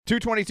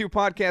222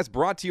 podcast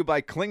brought to you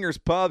by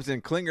Clingers Pubs,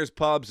 and Clingers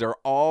Pubs are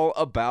all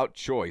about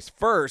choice.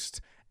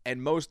 First,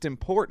 and most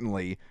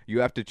importantly, you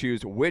have to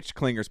choose which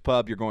Clingers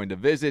Pub you're going to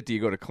visit. Do you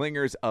go to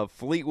Clingers of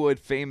Fleetwood,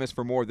 famous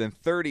for more than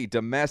 30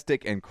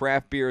 domestic and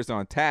craft beers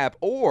on tap,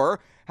 or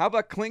how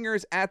about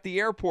Clingers at the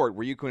airport,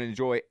 where you can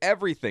enjoy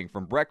everything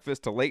from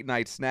breakfast to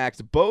late-night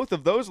snacks? Both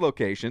of those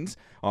locations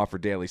offer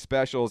daily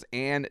specials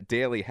and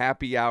daily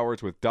happy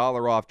hours with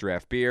 $1 off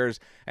draft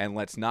beers. And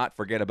let's not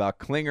forget about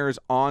Clingers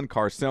on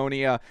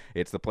Carsonia.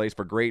 It's the place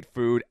for great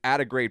food at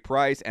a great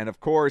price. And,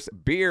 of course,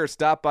 beer.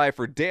 Stop by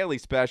for daily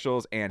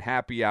specials and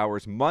happy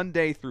hours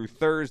Monday through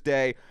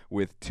Thursday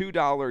with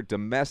 $2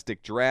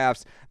 domestic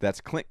drafts.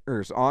 That's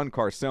Clingers on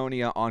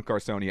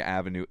Carsonia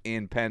Avenue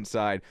in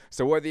Pennside.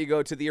 So whether you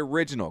go to the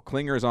original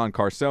Clingers on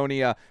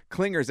Carsonia,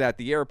 Clingers at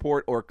the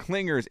airport, or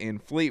Clingers in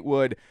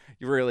Fleetwood,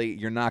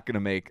 you're not going to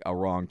make a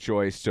wrong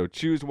choice. So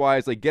choose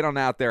wisely, get on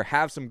out there,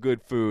 have some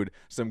good food,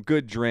 some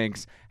good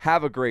drinks,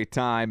 have a great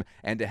time,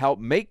 and to help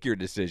make your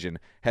decision,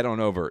 head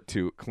on over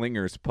to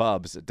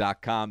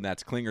clingerspubs.com.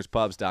 That's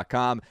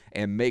clingerspubs.com,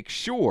 and make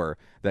sure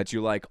that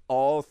you like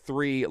all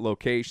 3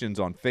 locations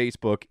on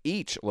Facebook.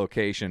 Each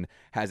location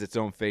has its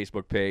own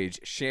Facebook page,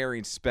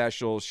 sharing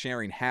specials,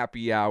 sharing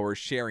happy hours,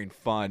 sharing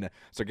fun.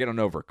 So get on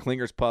over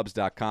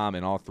clingerspubs.com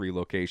and all 3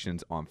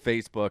 locations on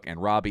Facebook.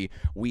 And Robbie,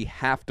 we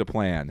have to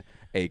plan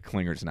a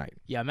Clingers night.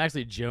 Yeah, I'm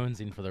actually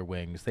jonesing for their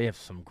wings. They have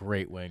some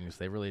great wings.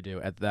 They really do.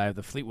 At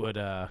the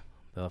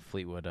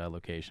Fleetwood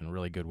location,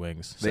 really good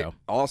wings. They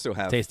also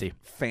have tasty,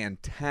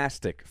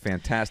 fantastic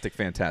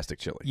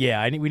chili.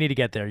 Yeah, we need to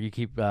get there. You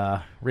keep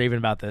raving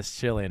about this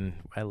chili, and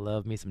I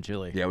love me some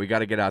chili. Yeah, we got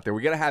to get out there.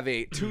 We got to have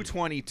a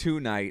 222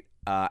 night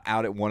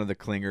out at one of the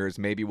Clingers.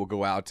 Maybe we'll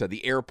go out to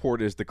the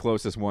airport is the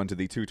closest one to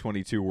the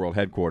 222 World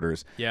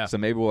Headquarters. Yeah. So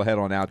maybe we'll head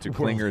on out to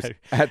Clingers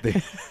at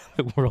the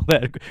World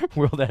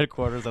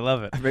Headquarters. I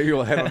love it. Maybe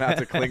we'll head on out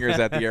to Clingers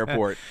at the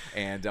airport,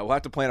 and we'll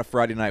have to plan a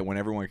Friday night when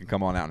everyone can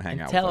come on out and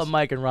hang out with us. Tell them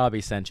Mike and Robbie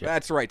sent you.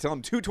 That's right. Tell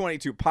them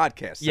 222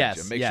 podcast sent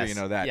you. Make sure you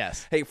know that.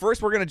 Yes. Hey,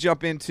 first we're going to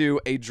jump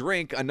into a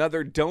drink,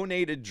 another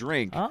donated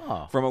drink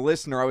from a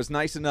listener. I was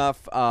nice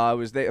enough.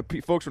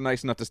 Folks were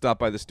nice enough to stop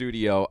by the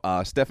studio.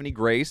 Stephanie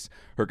Grace,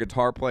 her guitar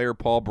player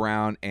Paul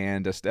Brown,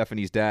 and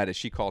Stephanie's dad, as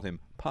she called him,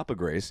 Papa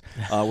Grace,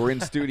 we're in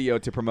studio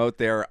to promote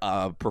their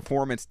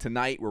performance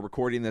tonight. We're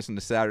recording this on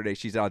the Saturday.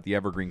 She's out at the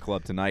Evergreen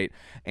Club tonight,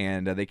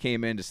 and they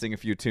came in to sing a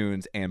few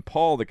tunes. And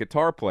Paul, the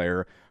guitar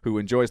player who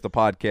enjoys the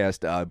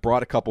podcast,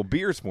 brought a couple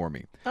beers for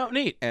me. Oh,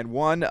 neat. And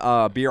one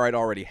beer I'd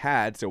already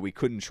had, so we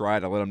couldn't try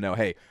it. I let him know,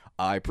 hey,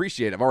 I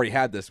appreciate it. I've already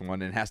had this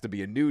one, and it has to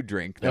be a new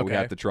drink that we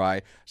have to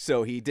try.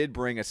 So he did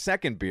bring a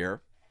second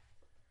beer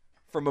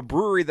from a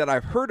brewery that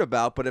I've heard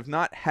about but have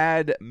not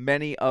had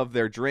many of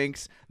their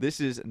drinks. This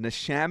is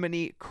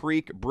Neshaminy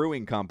Creek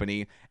Brewing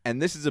Company, and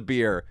this is a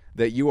beer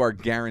that you are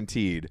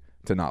guaranteed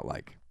to not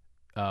like.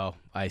 Oh,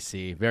 I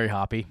see. Very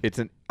hoppy.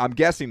 I'm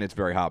guessing it's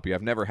very hoppy.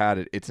 I've never had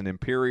it. It's an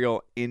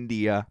Imperial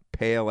India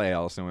Pale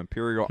Ale, so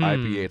Imperial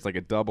IPA. It's like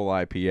a double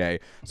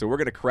IPA. So we're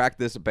going to crack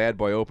this bad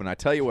boy open. I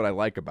tell you what I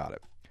like about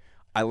it.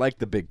 I like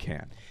the big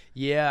can.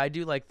 Yeah, I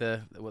do like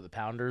the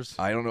pounders.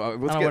 I don't know.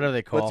 What are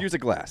they called? Let's use a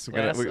glass.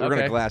 We're Okay.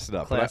 going to glass it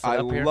up. Glass I it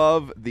up here.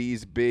 love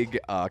these big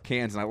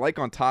cans, and I like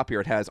on top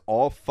here it has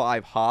all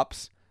 5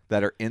 hops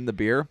that are in the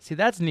beer. See,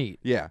 that's neat.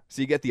 Yeah.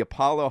 So you get the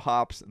Apollo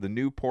hops, the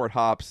Newport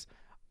hops,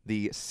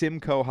 the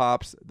Simcoe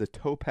hops, the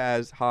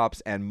Topaz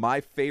hops, and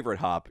my favorite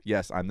hop.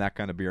 Yes, I'm that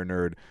kind of beer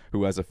nerd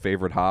who has a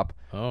favorite hop.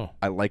 Oh.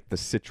 I like the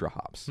Citra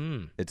hops.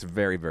 It's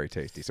very, very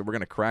tasty. So we're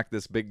going to crack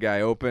this big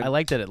guy open. I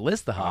like that it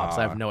lists the hops.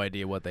 I have no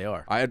idea what they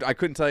are. I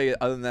couldn't tell you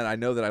other than that I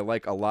know that I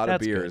like a lot of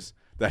That's beers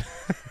that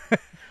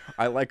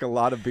I like a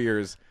lot of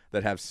beers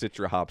that have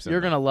Citra hops in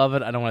You're them. going to love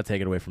it. I don't want to take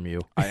it away from you.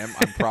 I'm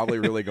probably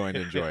really going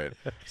to enjoy it.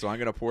 So I'm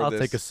going to pour I'll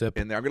this take a sip.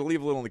 in there. I'm going to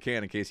leave a little in the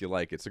can in case you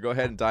like it. So go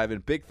ahead and dive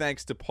in. Big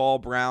thanks to Paul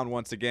Brown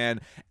once again.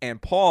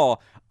 And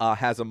Paul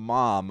has a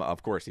mom.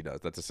 Of course he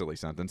does. That's a silly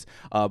sentence.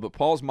 But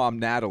Paul's mom,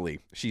 Natalie,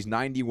 she's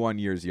 91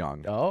 years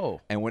young. Oh.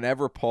 And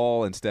whenever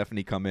Paul and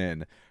Stephanie come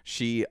in,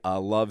 she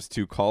loves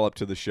to call up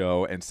to the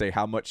show and say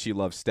how much she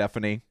loves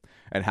Stephanie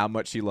and how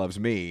much she loves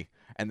me.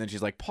 And then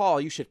she's like,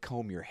 Paul, you should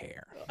comb your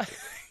hair.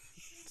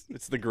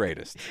 It's the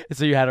greatest.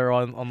 So you had her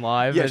on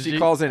live? Yeah, she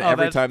calls in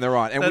every time they're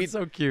on. And that's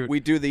so cute. We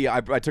do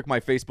I took my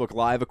Facebook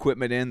Live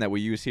equipment in that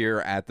we use here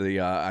at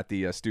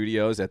the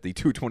studios at the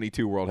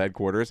 222 World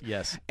Headquarters.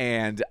 Yes.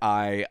 And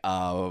I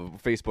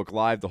Facebook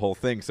Live the whole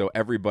thing so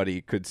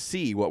everybody could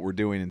see what we're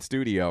doing in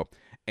studio.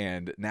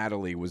 And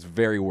Natalie was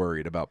very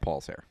worried about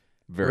Paul's hair.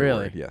 Very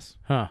worried, yes.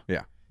 Huh.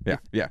 Yeah.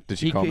 Yeah. Did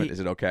she comb it? Is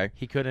it okay?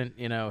 He couldn't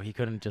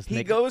just He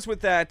make goes with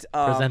that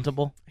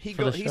presentable. He's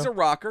show? a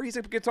rocker. He's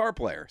a guitar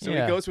player. So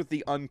Yeah. he goes with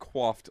the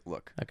uncoiffed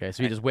look. Okay,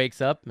 so he just wakes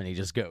up and he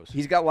just goes.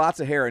 He's got lots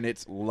of hair and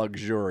it's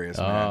luxurious,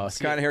 man. It's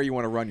the kind of hair you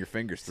want to run your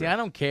fingers through. See, I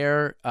don't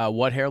care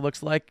what hair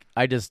looks like.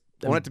 I just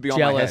want it to be on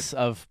my jealous head.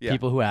 of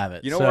people who have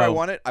it. You know where I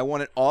want it? I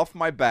want it off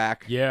my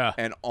back Yeah.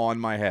 and on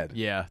my head.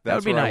 Yeah, that That's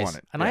would be where I nice. want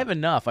it. And Yeah. I have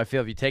enough. I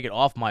feel if you take it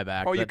off my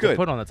back, Oh, you to could.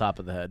 put on the top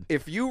of the head.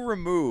 If you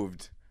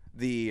removed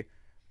the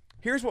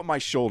Here's what my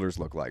shoulders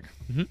look like.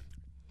 Mhm.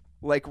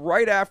 Like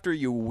right after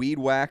you weed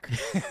whack,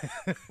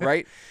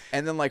 right?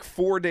 And then like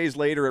 4 days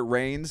later it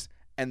rains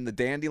and the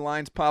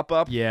dandelions pop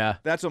up. Yeah.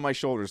 That's what my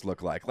shoulders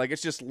look like. Like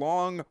it's just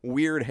long,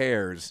 weird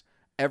hairs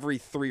every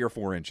 3 or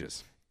 4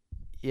 inches.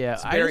 Yeah,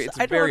 It's I very- just- it's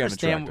I don't very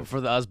understand unattractive.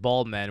 for us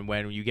bald men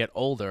when you get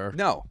older,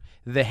 No.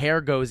 the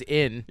hair goes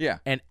in Yeah.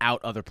 and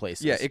out other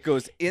places. Yeah, it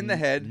goes in the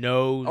head.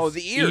 nose, Oh,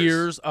 the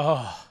ears.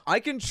 Oh,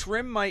 I can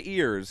trim my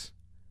ears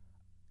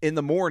in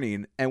the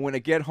morning, and when I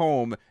get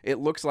home, it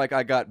looks like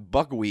I got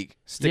buckwheat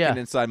sticking Yeah.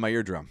 inside my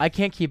eardrum. I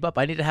can't keep up.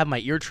 I need to have my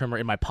ear trimmer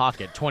in my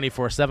pocket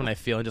 24/7. I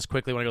feel, and just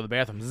quickly when I go to the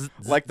bathroom. Zzz,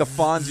 zzz, Like the zzz.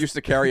 Fonz used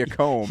to carry a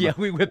comb. Yeah,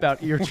 we whip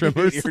out ear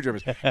trimmers. Ear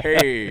trimmers.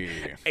 Hey.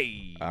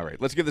 Hey. All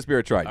right, let's give this beer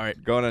a try. All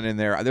right. Going on in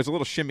there. There's a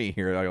little shimmy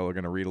here. I'm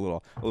going to read a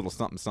little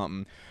something,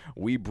 something.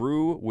 We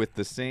brew with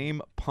the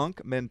same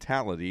punk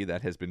mentality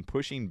that has been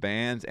pushing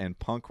bands and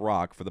punk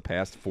rock for the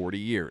past 40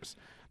 years.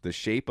 The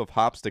shape of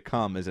hops to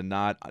come is a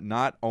nod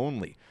not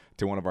only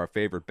to one of our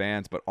favorite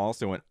bands, but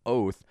also an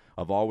oath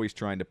of always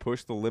trying to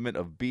push the limit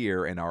of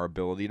beer and our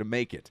ability to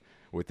make it.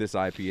 With this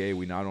IPA,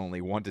 we not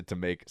only wanted to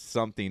make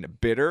something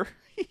bitter,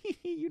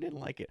 you didn't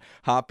like it,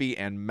 hoppy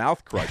and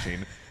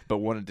mouth-crushing, but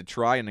wanted to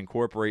try and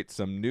incorporate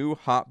some new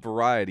hop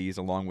varieties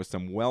along with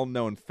some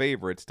well-known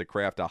favorites to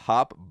craft a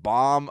hop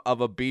bomb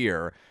of a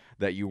beer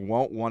that you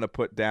won't want to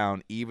put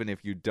down even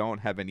if you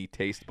don't have any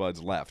taste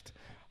buds left.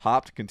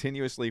 Hopped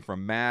continuously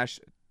from mash,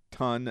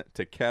 ton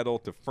to kettle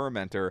to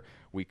fermenter,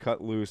 we cut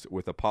loose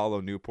with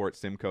Apollo, Newport,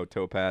 Simcoe,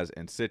 Topaz,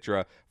 and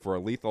Citra for a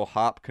lethal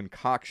hop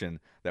concoction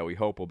that we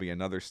hope will be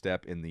another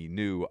step in the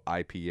new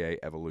IPA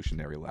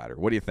evolutionary ladder.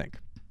 What do you think?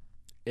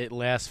 It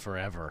lasts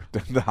forever. The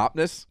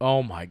hopness?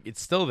 Oh my!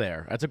 It's still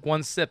there. I took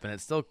one sip and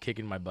it's still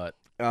kicking my butt.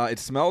 It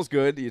smells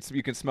good.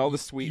 You can smell the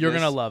sweetness. You're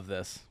gonna love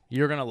this.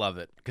 You're gonna love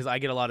it because I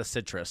get a lot of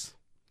citrus.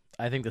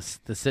 I think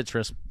the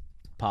citrus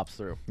pops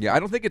through. Yeah, I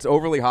don't think it's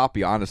overly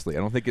hoppy, honestly. I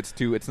don't think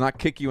it's not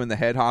kick you in the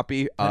head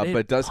hoppy, but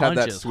it does have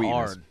that punches sweetness.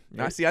 hard.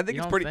 I see. I think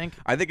You it's don't pretty. think?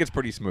 I think it's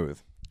pretty smooth.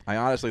 I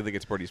honestly think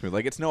it's pretty smooth.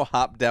 Like it's no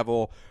Hop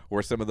Devil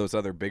or some of those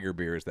other bigger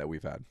beers that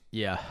we've had.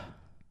 Yeah,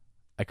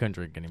 I couldn't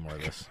drink any more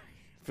of this.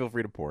 Feel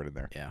free to pour it in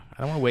there. Yeah, I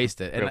don't want to waste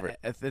it. Go for it.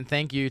 And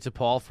thank you to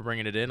Paul for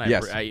bringing it in.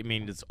 Yes. I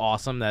mean, it's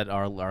awesome that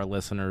our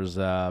listeners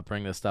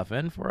bring this stuff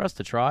in for us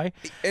to try.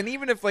 And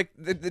even if like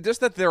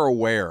just that they're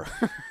aware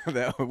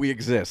that we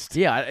exist.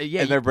 Yeah,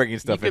 yeah. And they're bringing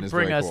stuff you in could is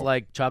bring very us cool.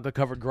 like chocolate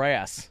covered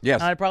grass.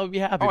 Yes. And I'd probably be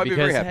happy Oh, I'd be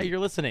because very happy. hey, you're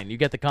listening. You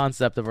get the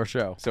concept of our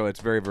show. So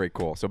it's very, very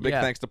cool. So big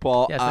Yeah. thanks to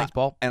Paul. Yes, thanks,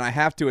 Paul. And I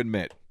have to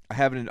admit, I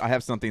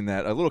have something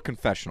that a little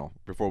confessional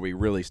before we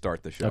really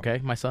start the show. Okay,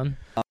 my son.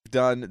 I've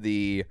done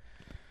the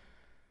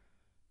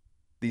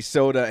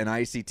soda and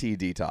ICT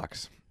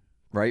detox,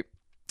 right?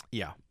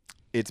 Yeah.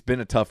 It's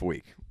been a tough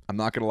week. I'm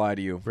not going to lie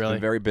to you. Really?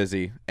 Been very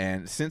busy.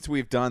 And since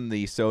we've done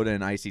the soda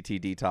and ICT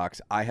detox,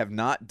 I have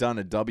not done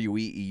a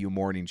WEEU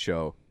morning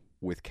show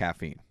with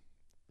caffeine.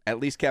 At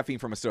least caffeine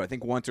from a soda. I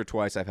think once or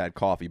twice I've had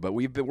coffee, but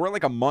we're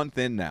like a month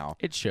in now.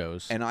 It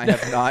shows. And I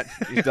have not.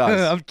 It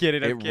does. I'm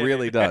kidding. It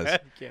really does. I'm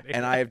kidding.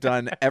 And I have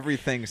done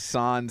everything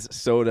sans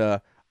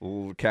soda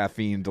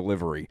caffeine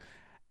delivery.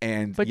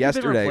 And But you've been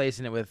yesterday,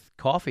 replacing it with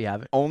coffee,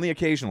 haven't? only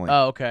occasionally.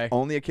 Oh, okay.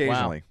 Only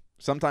occasionally.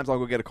 Sometimes I'll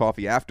go get a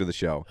coffee after the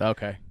show.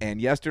 Okay.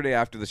 And yesterday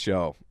after the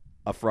show,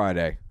 a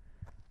Friday,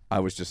 I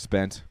was just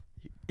spent.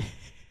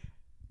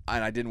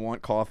 And I didn't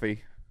want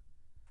coffee.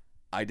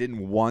 I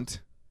didn't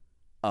want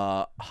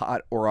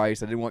hot or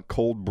ice. I didn't want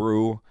cold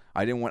brew.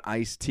 I didn't want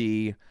iced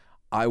tea.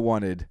 I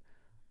wanted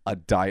a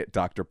Diet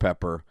Dr.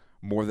 Pepper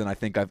more than I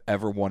think I've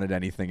ever wanted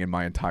anything in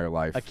my entire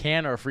life. A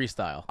can or a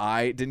freestyle?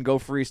 I didn't go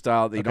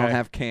freestyle. They don't Okay.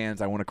 have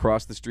cans. I went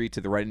across the street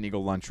to the Red and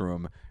Eagle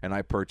lunchroom, and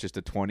I purchased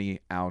a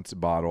 20-ounce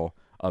bottle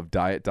of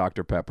Diet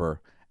Dr. Pepper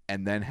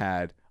and then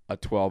had a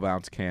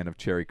 12-ounce can of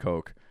Cherry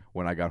Coke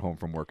when I got home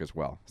from work as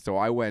well. So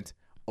I went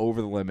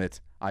over the limit.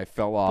 I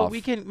fell off. But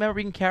we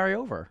can carry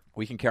over.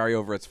 We can carry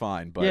over. It's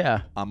fine, but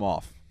Yeah. I'm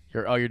off.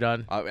 You're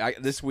done.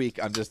 This week,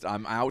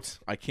 I'm out.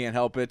 I can't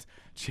help it.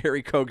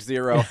 Cherry Coke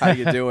Zero, how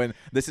you doing?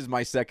 This is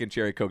my second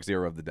Cherry Coke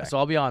Zero of the day. So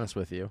I'll be honest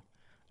with you.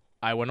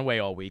 I went away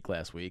all week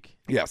last week.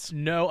 Yes.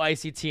 No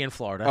ICT in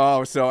Florida.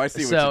 Oh, so I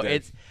see what you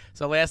did.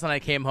 So last night I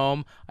came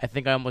home. I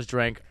think I almost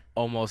drank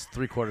almost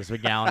 3/4 of a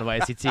gallon of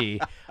ICT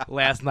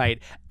last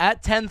night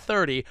at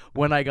 10:30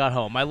 when I got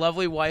home. My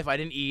lovely wife, I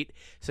didn't eat,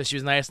 so she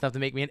was nice enough to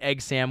make me an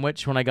egg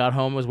sandwich when I got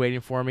home. Was waiting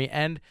for me,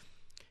 and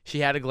she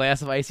had a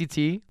glass of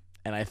ICT,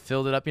 and I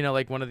filled it up. You know,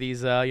 like one of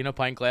these,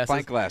 pint glasses.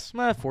 Pint glass.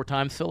 4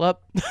 times fill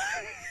up.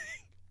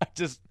 I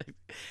just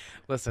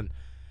listen.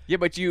 Yeah,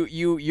 but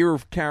you're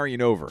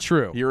carrying over.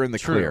 True. You're in the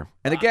True. clear.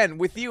 And again,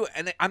 with you,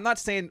 and I'm not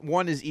saying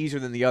one is easier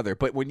than the other,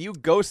 but when you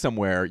go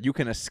somewhere, you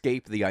can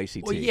escape the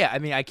ICT. Well, yeah. I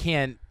mean, I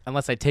can't.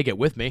 unless I take it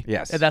with me.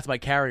 Yes. And that's my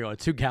carry-on.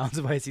 2 gallons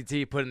of iced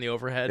tea, put in the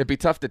overhead. It'd be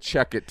tough to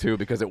check it too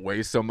because it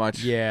weighs so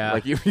much. Yeah.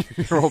 Like your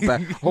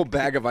whole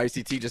bag of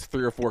iced tea, just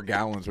 3 or 4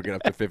 gallons would get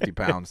up to 50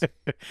 pounds.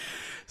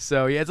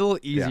 So yeah, it's a little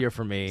easier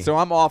for me. So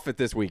I'm off it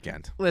this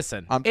weekend.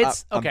 Listen, I'm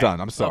okay. done.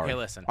 I'm sorry. Okay,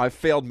 listen. I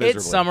failed miserably.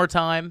 It's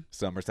summertime.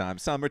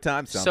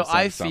 Summertime. So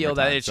I feel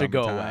that it should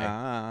go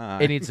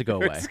away. It needs to go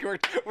away. We're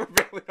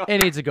really off. It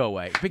needs to go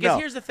away. Because No.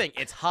 here's the thing.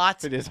 It's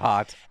hot. It is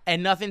hot.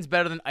 And nothing's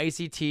better than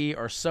icy tea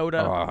or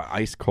soda.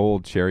 Ice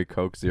cold cherry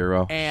Coke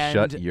Zero. And-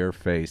 Shut your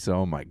face.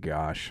 Oh my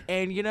gosh.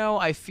 And,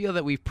 I feel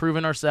that we've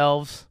proven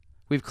ourselves.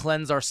 We've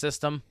cleansed our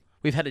system.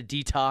 We've had a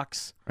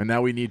detox. And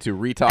now we need to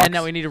retox. And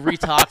now we need to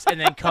retox. And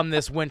then come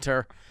this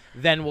winter,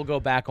 then we'll go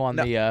back on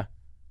the...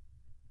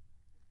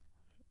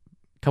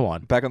 Come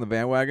on. Back on the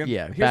bandwagon?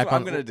 Yeah, Here's back what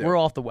on. I'm going to do. We're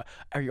off the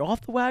Are you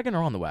off the wagon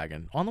or on the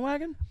wagon? On the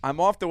wagon? I'm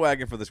off the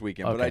wagon for this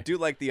weekend, but Okay. I do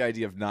like the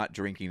idea of not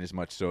drinking as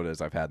much soda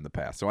as I've had in the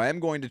past. So I am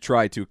going to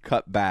try to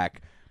cut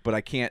back, but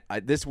I can't.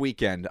 This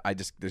weekend,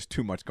 there's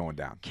too much going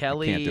down.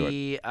 Kelly, I can't do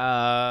it.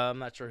 I'm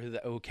not sure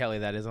who Kelly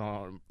that is.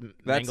 That's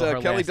mangle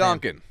her Kelly last name.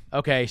 Donkin.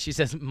 Okay, she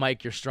says,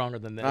 Mike, you're stronger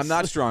than this. I'm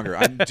not stronger.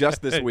 I'm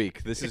just this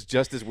weak. This is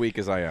just as weak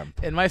as I am.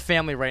 In my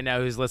family right now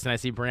who's listening, I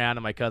see Brianna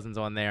and my cousins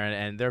on there,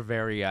 and they're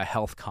very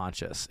health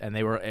conscious, and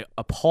they were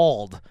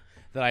appalled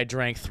that I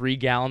drank 3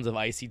 gallons of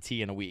icy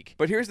tea in a week.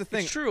 But here's the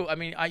thing. It's true. I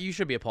mean, you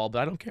should be appalled, but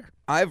I don't care.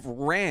 I've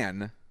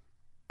ran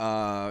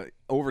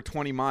over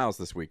 20 miles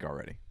this week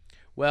already.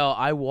 Well,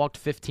 I walked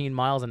 15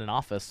 miles in an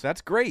office.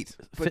 That's great.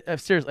 But,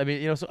 Seriously, I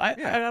mean, so I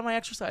got my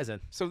exercise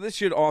in. so this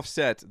should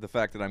offset the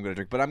fact that I'm going to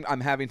drink. But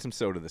I'm having some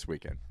soda this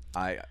weekend.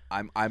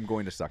 I'm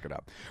going to suck it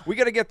up. We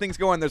got to get things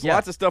going. There's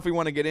lots of stuff we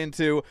want to get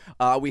into.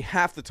 We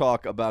have to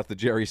talk about the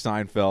Jerry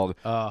Seinfeld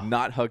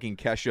not hugging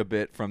Kesha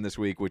bit from this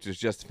week, which is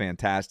just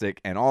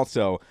fantastic. And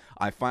also,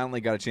 I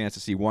finally got a chance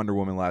to see Wonder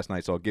Woman last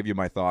night, so I'll give you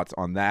my thoughts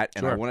on that.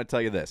 And I want to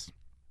tell you this.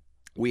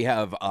 We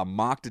have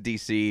mocked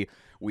DC.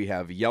 We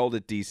have yelled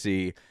at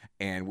DC.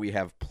 And we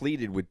have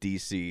pleaded with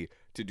DC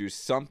to do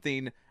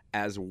something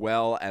as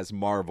well as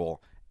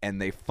Marvel.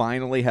 And they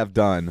finally have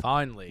done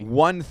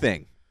one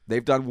thing.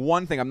 They've done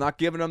one thing. I'm not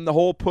giving them the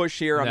whole push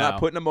here. I'm not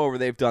putting them over.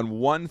 They've done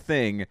one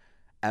thing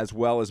as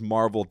well as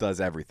Marvel does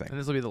everything. And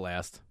this will be the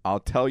last. I'll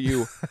tell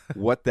you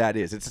what that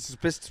is. It's a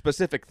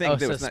specific thing.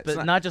 So it's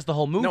not just the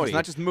whole movie. No, it's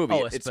not just the movie.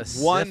 Oh, it's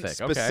one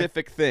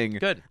specific thing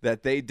Good.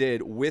 that they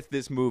did with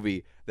this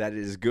movie that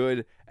is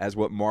good as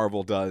what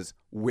Marvel does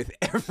with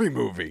every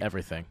movie.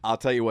 Everything. I'll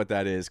tell you what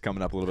that is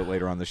coming up a little bit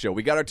later on the show.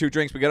 We got our 2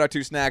 drinks. We got our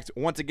 2 snacks.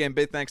 Once again,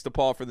 big thanks to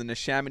Paul for the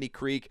Neshaminy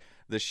Creek,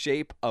 the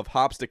shape of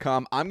hops to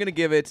come. I'm going to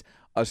give it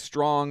a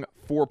strong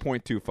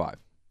 4.25.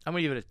 I'm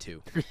going to give it a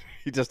 2.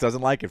 He just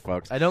doesn't like it,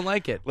 folks. I don't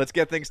like it. Let's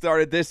get things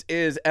started. This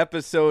is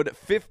episode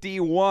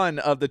 51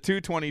 of the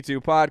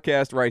 222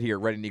 podcast right here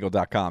at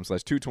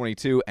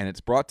RedAndEagle.com/222, and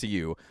it's brought to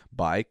you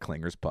by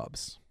Klingers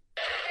Pubs.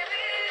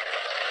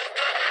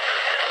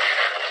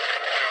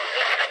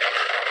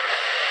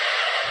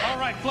 All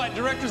right, flight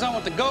directors, I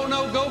want the go,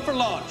 no, go for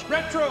launch.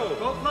 Retro.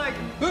 Go flight.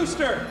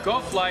 Booster.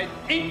 Go flight.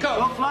 Inco.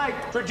 Go flight.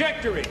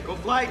 Trajectory. Go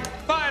flight.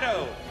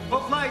 Fido.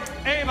 Go flight.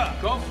 Ava.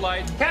 Go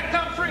flight.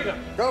 Capcom Freedom.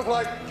 Go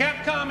flight.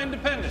 Capcom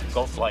Independence.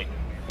 Go flight.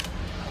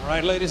 All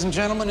right, ladies and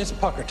gentlemen, it's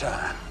pucker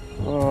time.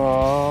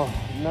 Oh,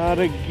 not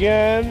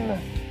again.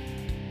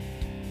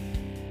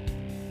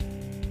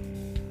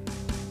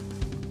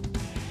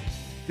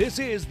 This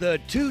is the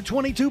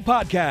 222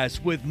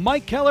 podcast with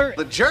Mike Keller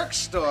The Jerk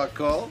Store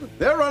called.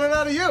 They're running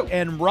out of you.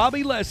 and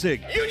Robbie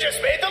Lessig. You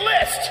just made the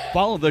list!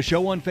 Follow the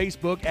show on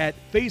Facebook at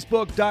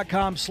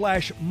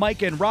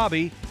facebook.com/Mike and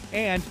Robbie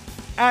and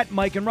at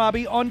Mike and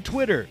Robbie on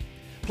Twitter.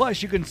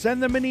 Plus, you can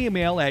send them an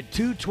email at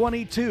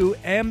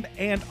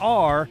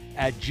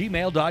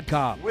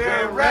 222mandr@gmail.com.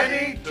 We're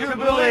ready to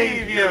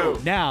believe you.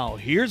 Now,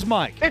 here's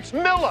Mike. It's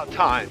Miller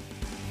time.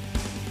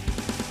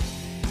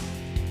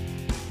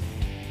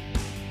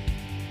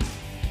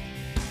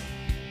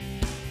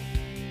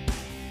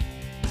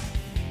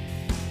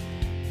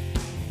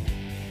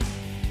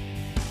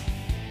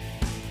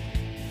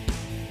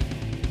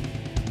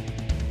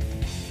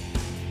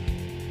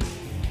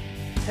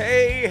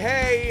 Hey,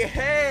 hey,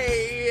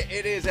 hey!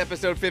 It is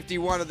episode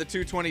 51 of the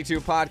 222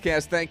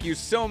 podcast. Thank you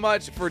so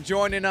much for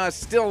joining us.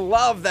 Still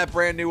love that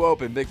brand new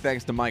open. Big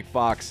thanks to Mike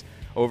Fox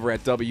over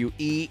at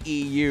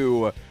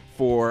WEEU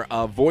for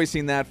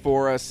voicing that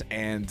for us.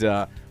 And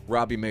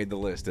Robbie made the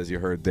list, as you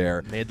heard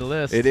there. Made the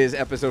list. It is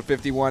episode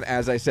 51.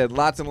 As I said,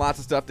 lots and lots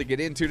of stuff to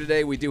get into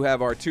today. We do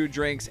have our 2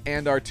 drinks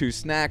and our 2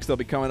 snacks. They'll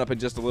be coming up in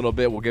just a little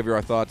bit. We'll give you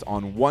our thoughts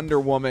on Wonder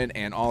Woman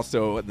and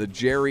also the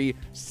Jerry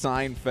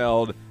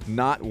Seinfeld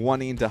not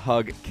wanting to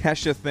hug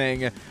Kesha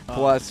thing.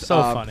 Plus,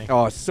 so funny.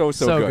 Oh, so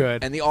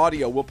good. And the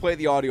audio, we'll play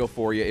the audio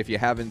for you if you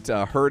haven't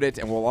heard it,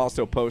 and we'll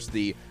also post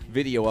the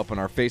video up on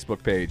our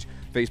Facebook page,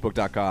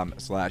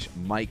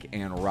 facebook.com/Mike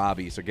and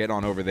Robbie. So get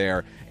on over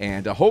there,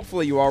 and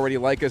hopefully you already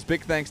like us.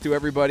 Big thanks to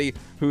everybody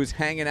who's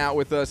hanging out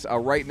with us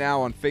right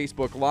now on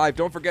Facebook Live.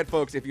 Don't forget,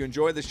 folks, if you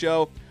enjoy the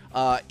show,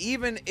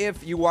 Even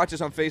if you watch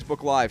us on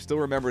Facebook Live, still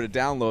remember to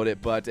download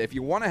it. But if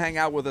you want to hang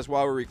out with us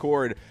while we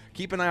record,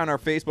 keep an eye on our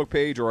Facebook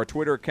page or our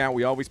Twitter account.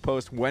 We always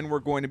post when we're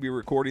going to be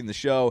recording the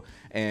show,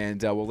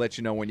 and we'll let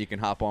you know when you can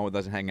hop on with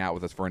us and hang out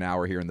with us for an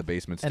hour here in the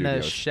basement And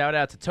studios. a shout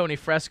out to Tony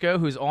Fresco,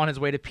 who's on his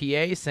way to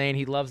PA, saying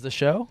he loves the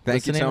show.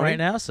 Thank you, listening Tony. right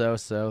now.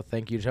 So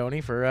thank you,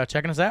 Tony, for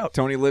checking us out.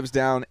 Tony lives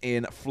down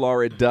in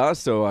Florida,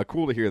 so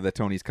cool to hear that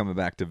Tony's coming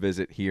back to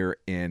visit here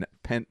in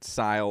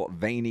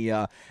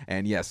Pennsylvania.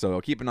 And yeah,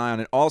 so keep an eye on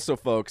it. Also,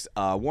 folks,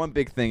 one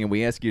big thing, and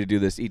we ask you to do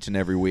this each and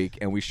every week,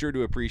 and we sure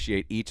do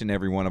appreciate each and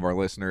every one of our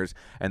listeners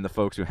and the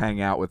folks who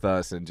hang out with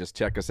us and just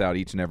check us out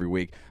each and every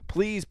week.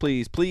 Please,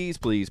 please, please,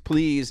 please,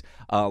 please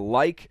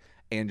like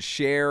and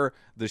share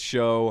the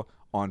show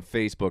on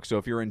Facebook. So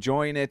if you're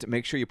enjoying it,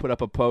 make sure you put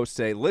up a post,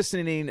 say,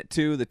 listening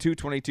to the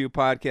 222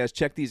 podcast.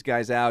 Check these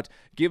guys out.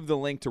 Give the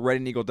link to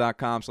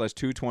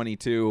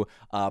redaneagle.com/222.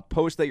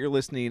 Post that you're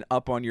listening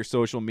up on your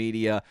social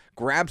media.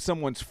 Grab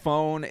someone's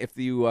phone if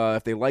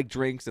they like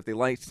drinks, if they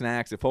like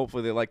snacks, if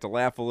hopefully they like to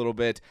laugh a little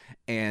bit,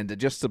 and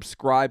just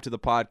subscribe to the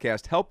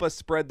podcast. Help us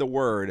spread the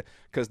word,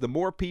 because the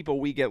more people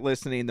we get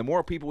listening, the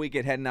more people we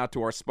get heading out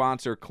to our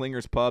sponsor,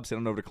 Klingers Pubs. Head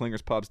on over to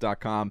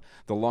klingerspubs.com.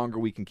 The longer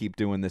we can keep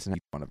doing this and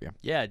keep one of you.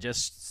 Yeah,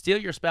 just steal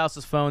your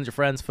spouse's phones, your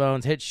friends'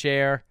 phones, hit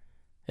share.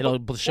 It'll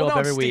show up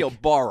every steal,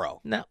 week. Borrow.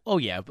 No, oh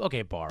yeah,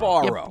 okay, borrow.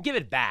 Borrow. Yeah, give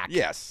it back.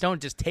 Yes.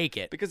 Don't just take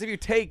it. Because if you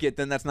take it,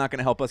 then that's not going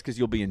to help us, because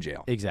you'll be in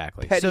jail.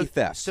 Exactly. Petty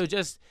theft. So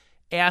just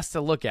ask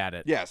to look at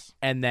it. Yes.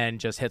 And then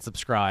just hit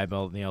subscribe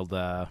on the old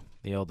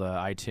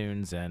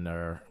iTunes and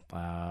or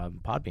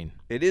Podbean.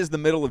 It is the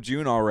middle of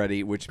June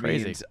already, which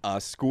Crazy. means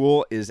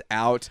school is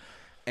out.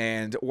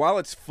 And while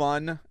it's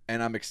fun,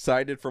 and I'm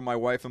excited for my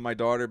wife and my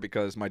daughter,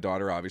 because my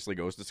daughter obviously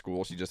goes to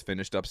school. She just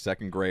finished up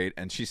 2nd grade,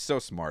 and she's so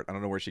smart. I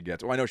don't know where she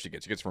gets. Well, I know she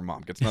gets. She gets from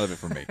mom. Gets none of it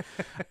from me.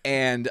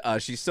 And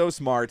she's so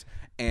smart,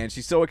 and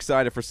she's so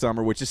excited for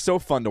summer, which is so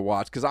fun to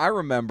watch. Because I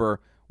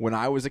remember when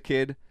I was a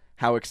kid,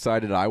 how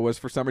excited I was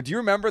for summer. Do you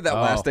remember that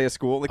last day of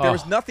school? Like, there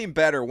was nothing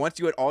better. Once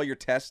you had all your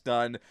tests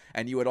done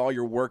and you had all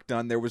your work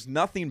done, there was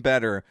nothing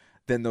better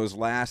than those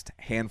last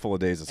handful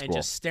of days of school. And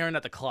just staring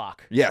at the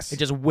clock. Yes. And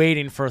just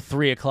waiting for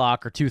 3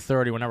 o'clock or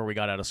 2:30 whenever we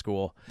got out of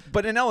school.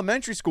 But in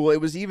elementary school,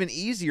 it was even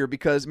easier,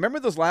 because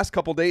remember those last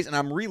couple days, and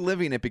I'm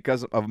reliving it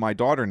because of my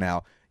daughter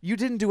now. You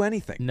didn't do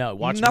anything. No,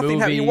 watch nothing.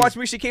 movies. You watched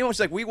me. She came home.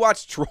 She's like, we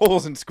watched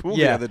Trolls in school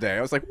the Yeah. other day.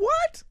 I was like,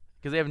 what?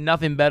 Because they have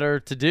nothing better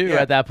to do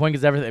Yeah. at that point.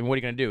 Because everything. What are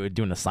you going to do?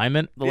 Do an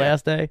assignment the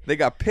last day? They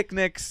got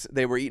picnics.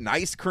 They were eating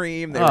ice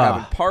cream. They were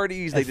having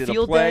parties. They did a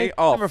field play. Day?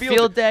 Oh, Remember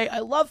field day? I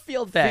love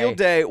field day. Field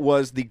day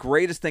was the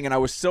greatest thing, and I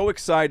was so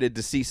excited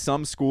to see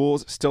some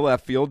schools still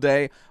have field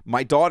day.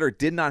 My daughter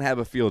did not have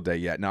a field day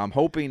yet. Now, I'm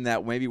hoping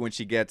that maybe when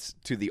she gets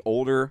to the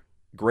older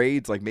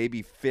grades, like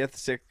maybe 5th,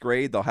 6th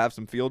grade, they'll have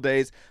some field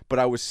days. But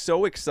I was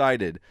so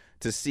excited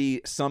to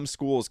see some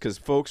schools, because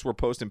folks were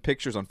posting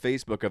pictures on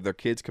Facebook of their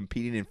kids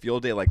competing in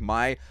field day. Like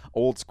my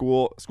old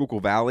school, Schuylkill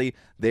Valley,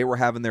 they were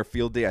having their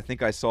field day. I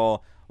think I saw,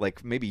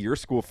 like, maybe your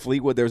school,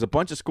 Fleetwood. There was a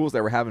bunch of schools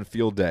that were having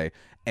field day,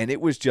 and it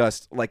was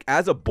just like,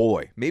 as a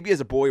boy, maybe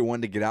as a boy who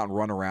wanted to get out and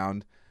run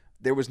around,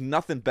 there was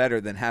nothing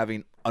better than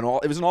having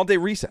it was an all-day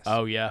recess.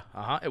 Oh yeah,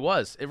 It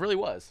was. It really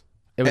was.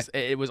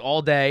 It was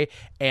all day,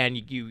 and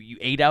you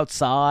ate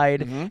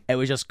outside. Mm-hmm. It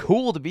was just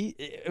cool to be.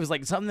 It was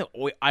like something that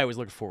I was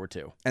looking forward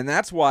to. And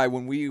that's why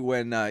when you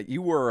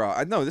were,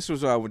 I know this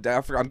was,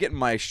 I'm getting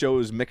my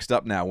shows mixed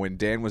up now, when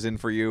Dan was in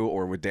for you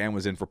or when Dan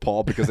was in for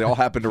Paul, because they all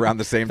happened around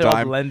the same They're all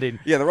time. blending.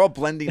 Yeah, they're all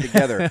blending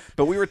together.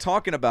 But we were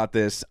talking about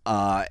this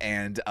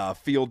and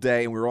field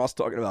day, and we were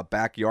also talking about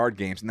backyard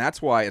games. And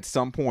that's why at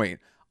some point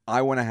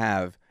I want to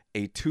have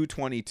a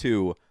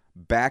 222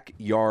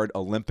 backyard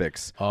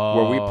Olympics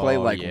where we play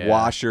like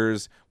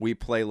washers, we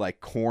play like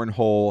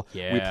cornhole,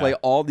 we play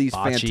all these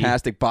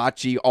fantastic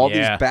bocce, all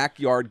these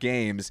backyard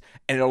games,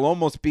 and it'll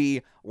almost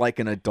be like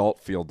an adult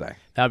field day.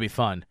 That would be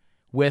fun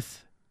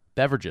with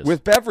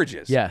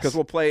beverages. Yes, because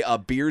we'll play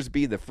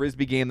Beersby, the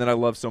frisbee game that I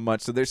love so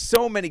much. So there's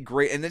so many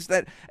great, and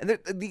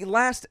the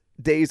last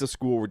days of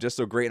school were just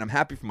so great, and I'm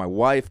happy for my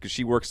wife, because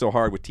she works so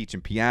hard with teaching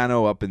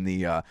piano up in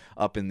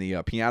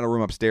the piano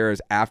room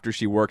upstairs after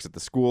she works at the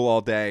school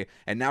all day,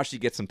 and now she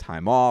gets some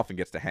time off and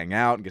gets to hang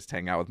out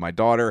with my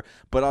daughter.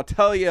 But I'll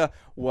tell you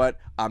what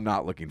I'm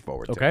not looking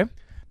forward to. Okay.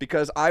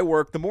 Because I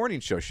work the morning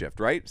show shift,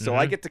 right? So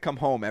I get to come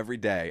home every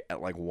day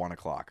at like 1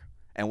 o'clock,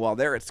 and while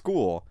they're at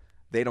school,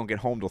 they don't get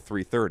home till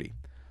 3:30.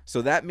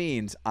 So that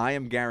means I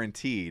am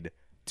guaranteed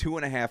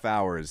 2.5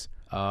 hours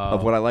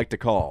of what I like to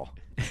call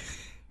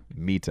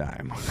me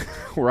time,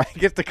 where I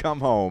get to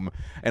come home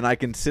and I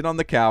can sit on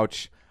the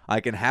couch, I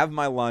can have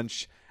my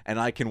lunch, and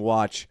I can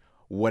watch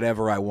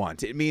whatever I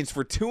want. It means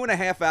for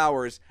 2.5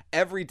 hours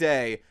every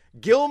day,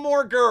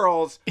 Gilmore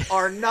Girls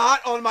are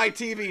not on my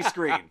TV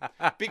screen,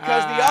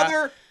 because the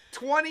other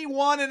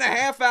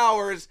 21.5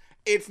 hours,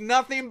 it's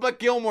nothing but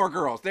Gilmore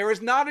Girls. There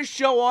is not a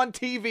show on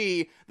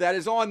TV that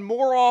is on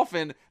more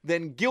often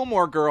than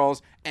Gilmore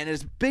Girls, and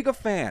as big a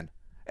fan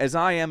as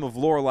I am of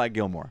Lorelai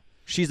Gilmore.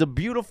 She's a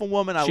beautiful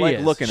woman. I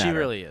like looking at her. She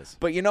really is.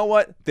 But you know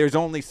what? There's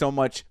only so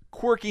much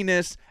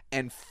quirkiness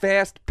and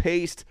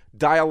fast-paced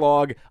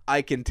dialogue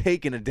I can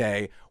take in a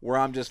day where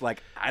I'm just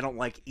like, I don't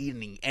like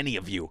eating any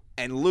of you.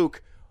 And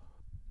Luke,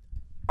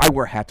 I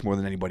wear hats more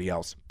than anybody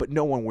else, but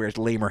no one wears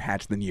lamer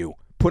hats than you.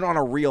 Put on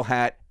a real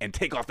hat and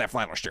take off that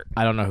flannel shirt.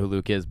 I don't know who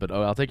Luke is, but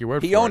I'll take your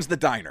word for it. He owns the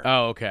diner.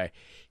 Oh, okay.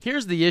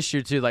 Here's the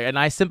issue too, and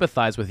I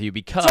sympathize with you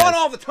because It's on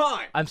all the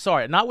time. I'm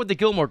sorry, not with the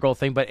Gilmore Girl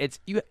thing, but it's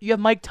you have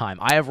Mike time.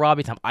 I have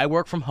Robbie time. I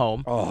work from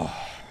home.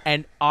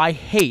 And I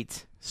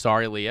hate,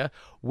 sorry Leah,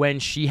 when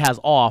she has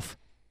off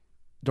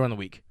during the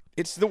week.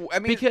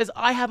 Because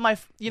I have my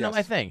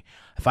my thing.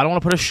 If I don't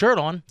want to put a shirt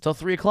on till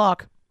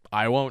 3:00,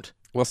 I won't.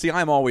 Well, see,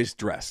 I'm always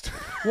dressed.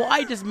 Well,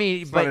 I just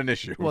mean it's not an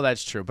issue. Well,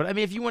 that's true. But I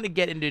mean, if you want to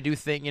get into do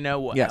thing,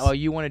 Yes.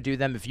 you want to do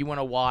them. If you want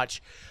to watch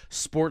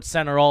Sports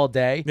Center all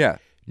day, Yeah.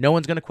 no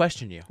one's going to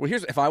question you. Well,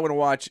 if I want to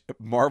watch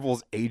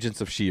Marvel's Agents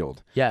of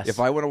S.H.I.E.L.D. Yes.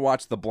 If I want to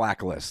watch The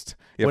Blacklist.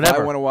 If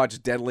Whatever. I want to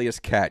watch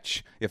Deadliest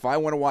Catch. If I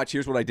want to watch,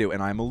 here's what I do.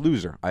 And I'm a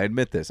loser. I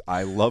admit this.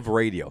 I love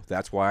radio.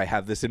 That's why I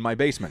have this in my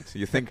basement.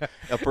 You think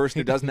a person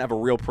who doesn't have a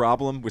real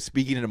problem with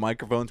speaking into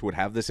microphones would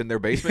have this in their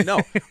basement?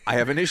 No. I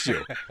have an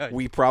issue.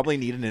 We probably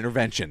need an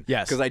intervention.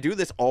 Yes. Because I do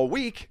this all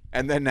week,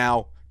 and then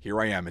now here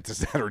I am. It's a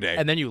Saturday.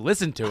 And then you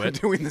listen to I'm it.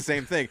 doing the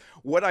same thing.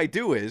 What I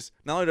do is,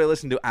 not only do I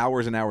listen to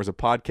hours and hours of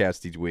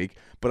podcasts each week,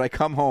 but I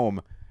come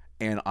home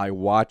and I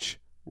watch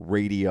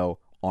radio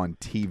on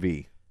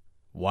TV.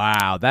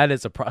 Wow, that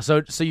is a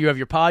so you have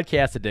your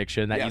podcast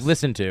addiction that Yes. you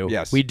listen to.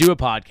 Yes. We do a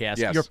podcast.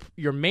 Yes.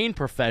 Your main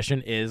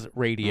profession is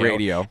radio.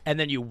 Radio. And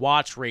then you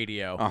watch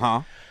radio.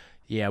 Uh-huh.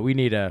 Yeah, we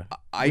need a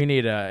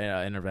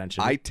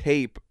intervention. I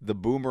tape the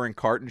Boomer and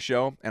Carton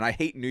show, and I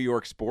hate New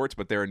York sports,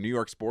 but they're a New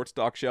York sports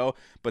talk show,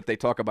 but they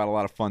talk about a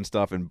lot of fun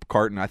stuff, and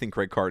Carton, I think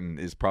Craig Carton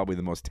is probably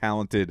the most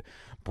talented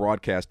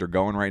broadcaster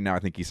going right now. I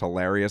think he's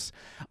hilarious,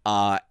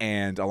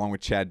 and along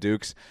with Chad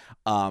Dukes.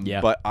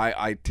 Yeah. But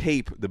I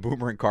tape the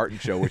Boomer and Carton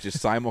show, which is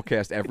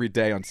simulcast every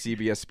day on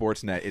CBS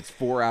Sportsnet. It's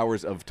 4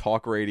 hours of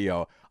talk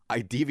radio.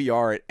 I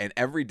DVR it, and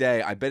every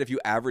day, I bet if you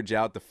average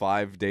out the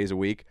 5 days a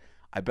week,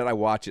 I bet I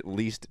watch at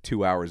least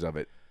 2 hours of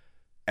it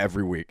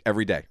every week,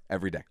 every day.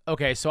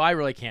 Okay, so I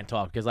really can't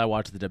talk because I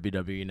watch the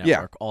WWE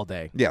Network all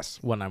day. Yes.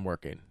 When I'm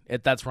working,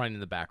 that's running in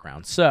the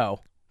background. So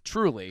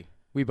truly,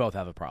 we both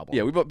have a problem.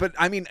 Yeah, but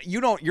I mean,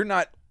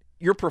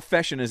 your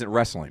profession isn't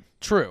wrestling.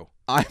 True.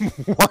 I'm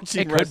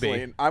watching It could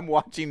wrestling. be. I'm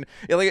watching.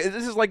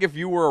 This is like if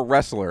you were a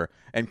wrestler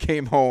and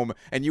came home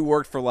and you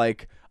worked for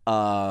like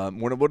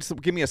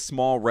give me a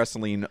small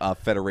wrestling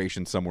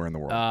federation somewhere in the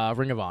world.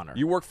 Ring of Honor.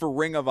 You work for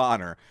Ring of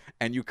Honor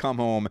and you come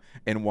home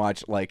and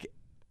watch like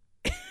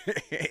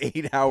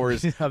 8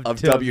 hours of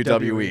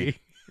WWE.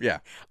 Yeah,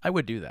 I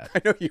would do that.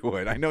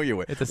 I know you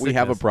would. It's a We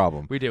have a sickness.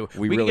 problem. We do.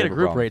 We can really get a have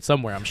group problem. rate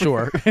somewhere, I'm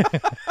sure.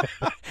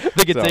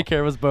 They can So- take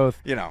care of us both.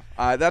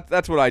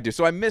 That's what I do.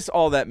 So I miss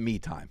all that me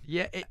time.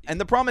 Yeah. And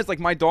the problem is, like,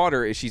 my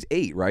daughter she's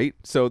 8, right?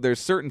 So there's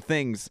certain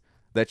things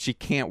that she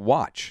can't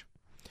watch,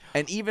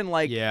 and even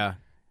like, yeah.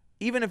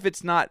 even if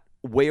it's not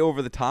way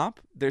over the top,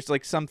 there's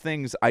like some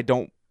things I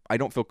don't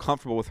feel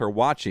comfortable with her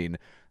watching.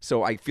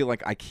 So I feel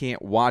like I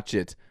can't watch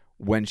it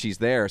when she's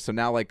there. So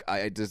now, like,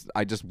 I just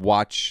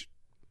watch.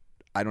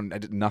 I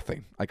did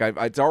nothing. Like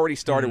it's already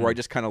started where I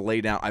just kind of lay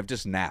down. I've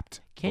just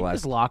napped. Can't you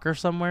just lock her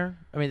somewhere?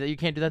 I mean, you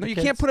can't do that. No, to you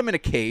kids? can't put them in a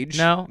cage.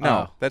 No? No,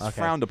 Oh, that's okay.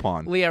 frowned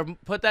upon. Leah,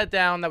 put that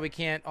down that we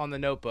can't on the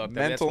notebook.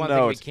 That's Mental one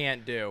notes. thing we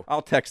can't do.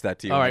 I'll text that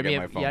to you All when right, I get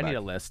my phone I back. need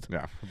a list.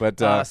 Yeah, but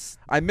S-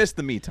 I miss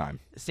the me time.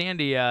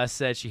 Sandy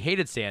said she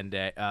hated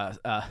Sanday.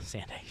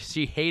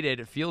 She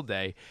hated field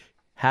day.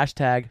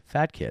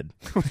 #fat kid.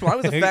 Well, I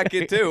was a fat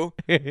kid too.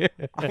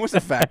 I was a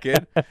fat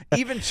kid.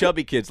 Even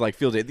chubby kids like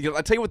field day.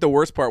 I'll tell you what the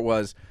worst part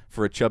was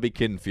for a chubby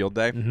kid in field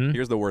day. Mm-hmm.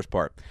 Here's the worst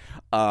part.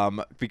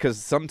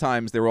 Because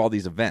sometimes there were all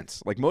these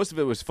events. Like most of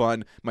it was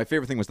fun. My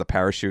favorite thing was the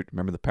parachute.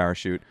 Remember the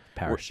parachute?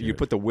 Where Parachute. you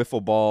put the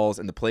wiffle balls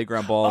and the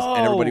playground balls,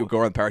 and everybody Oh. would go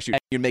around the parachute.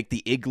 You'd make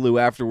the igloo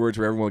afterwards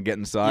where everyone would get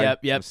inside. Yep,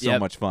 It was so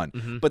much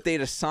fun. But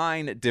they'd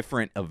assign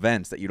different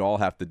events that you'd all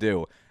have to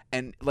do.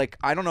 And like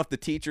I don't know if the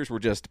teachers were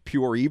just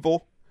pure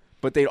evil,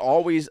 but they'd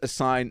always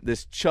assign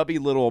this chubby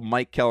little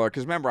Mike Keller.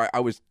 Because remember, I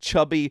was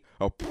chubby,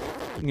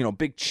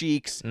 big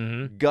cheeks,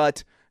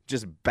 gut,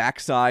 just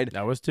backside.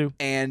 That was too.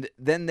 And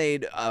then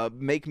they'd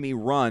make me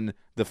run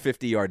the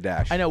 50-yard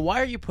dash. I know. Why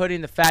are you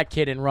putting the fat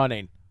kid in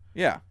running?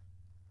 Yeah.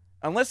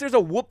 Unless there's a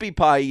whoopie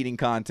pie eating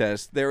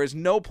contest, there is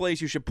no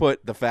place you should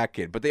put the fat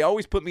kid. But they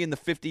always put me in the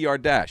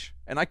 50-yard dash.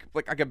 And I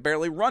could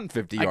barely run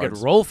 50 yards. I could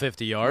roll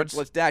 50 yards.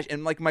 Let's dash.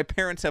 And like my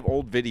parents have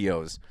old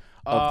videos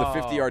of the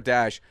Oh. 50-yard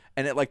dash,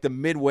 and at like the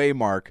midway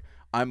mark,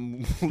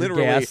 I'm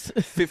literally Gas.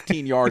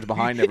 15 yards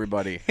behind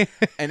everybody,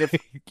 and if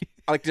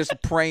like just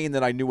praying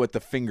that I knew what the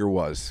finger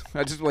was.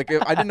 I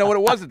didn't know what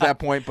it was at that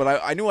point,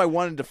 but I knew I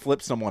wanted to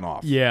flip someone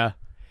off. Yeah.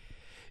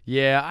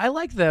 Yeah, I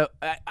like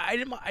I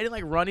didn't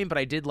like running, but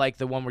I did like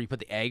the one where you put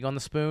the egg on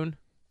the spoon.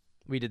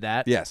 We did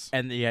that. Yes.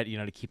 And you had,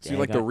 to keep the So you egg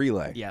like the on.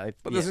 relay. Yeah.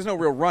 But yeah. there's no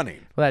real running.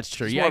 Well, that's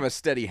true. It's Yeah. more of a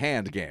steady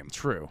hand game.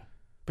 True.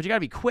 But you got to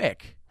be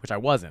quick, which I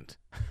wasn't.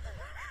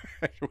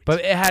 But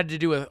it had to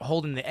do with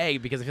holding the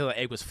egg because I feel like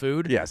egg was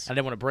food. Yes. I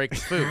didn't want to break the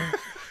food.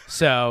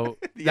 So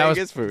The that egg was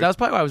is food. that was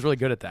probably why I was really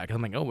good at that. 'Cause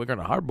I'm like, oh, we're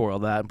gonna hard boil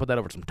that and put that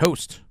over some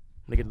toast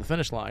to get to the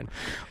finish line.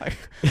 I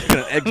got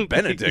an eggs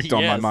Benedict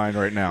on my Yes. mind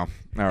right now.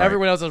 All right.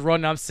 Everyone else is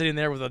running. I'm sitting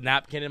there with a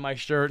napkin in my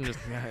shirt and just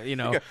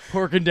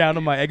porking down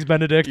on my eggs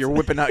Benedict. You're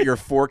whipping out your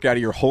fork out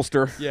of your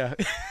holster. Yeah.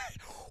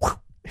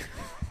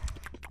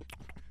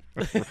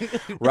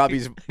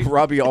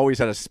 Robbie always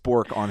had a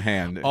spork on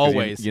hand. 'Cause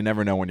Always. You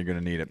never know when you're going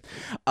to need it.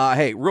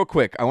 Hey, real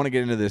quick, I want to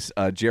get into this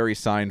Jerry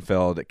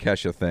Seinfeld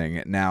Kesha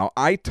thing. Now,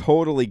 I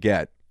totally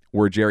get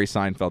where Jerry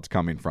Seinfeld's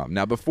coming from.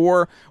 Now,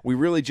 before we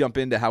really jump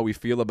into how we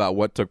feel about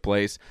what took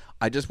place,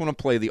 I just want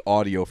to play the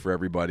audio for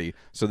everybody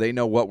so they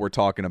know what we're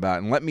talking about.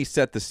 And let me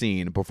set the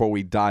scene before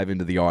we dive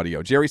into the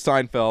audio. Jerry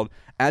Seinfeld,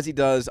 as he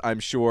does,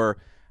 I'm sure,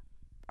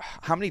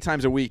 how many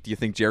times a week do you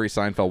think Jerry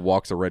Seinfeld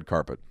walks a red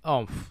carpet?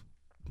 Oh.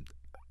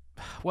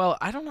 Well,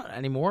 I don't know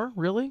anymore,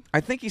 really.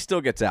 I think he still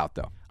gets out,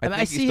 though. I think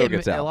he see still him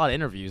gets in out. a lot of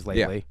interviews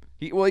lately.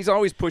 He's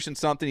always pushing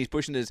something. He's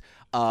pushing his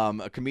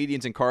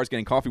comedians in cars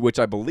getting coffee, which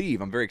I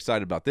believe, I'm very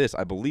excited about this,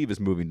 I believe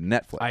is moving to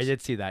Netflix. I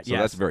did see that, So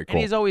yes. that's very cool.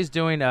 And he's always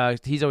doing,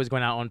 he's always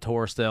going out on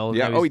tour still.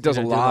 Yeah, he does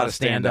a lot of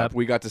stand-up. stand-up.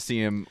 We got to see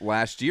him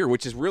last year,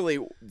 which is really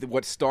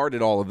what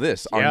started all of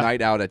this, our Yeah.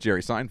 night out at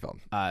Jerry Seinfeld.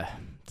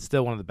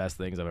 Still one of the best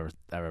things I've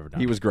ever done.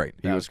 He was great.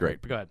 He That was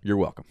great. Go ahead. You're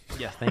welcome.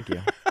 Yes, thank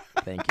you.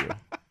 Thank you.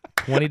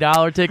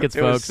 $20 tickets,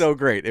 It folks. was so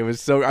great. It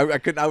was so I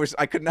could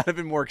not have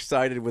been more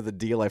excited with the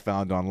deal I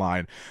found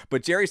online.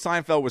 But Jerry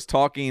Seinfeld was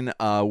talking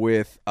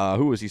with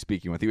who was he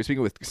speaking with? He was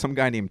speaking with some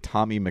guy named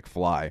Tommy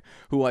McFly,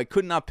 who I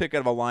could not pick out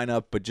of a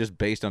lineup, but just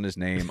based on his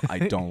name, I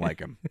don't like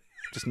him.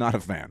 Just not a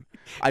fan.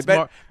 I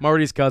bet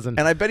Marty's cousin.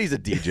 and I bet he's a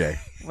DJ.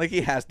 Like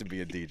he has to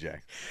be a DJ.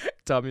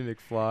 Tommy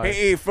McFly.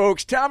 Hey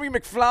folks, Tommy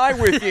McFly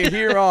with you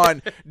here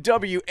on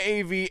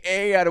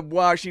WAVA out of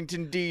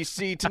Washington,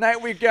 D.C.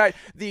 Tonight we've got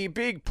the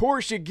big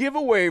Porsche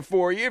giveaway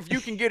for you. If you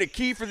can get a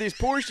key for this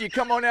Porsche, you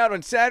come on out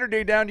on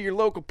Saturday down to your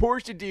local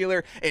Porsche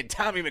dealer, and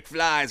Tommy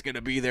McFly is going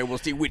to be there. We'll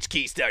see which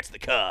key starts the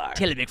car.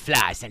 Tilly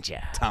McFly sent you.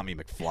 Tommy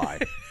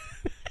McFly.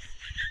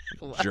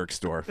 Jerk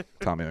store,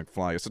 Tommy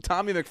McFly. So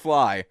Tommy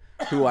McFly,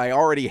 who I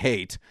already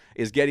hate,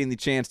 is getting the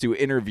chance to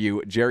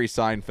interview Jerry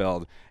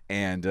Seinfeld,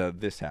 and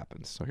this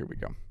happens. So here we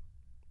go.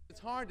 It's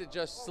hard to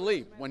just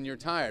sleep when you're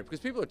tired because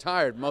people are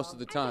tired most of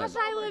the time. Gosh,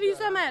 I love you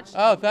so much.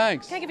 Oh,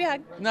 thanks. Can I give you a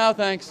hug? No,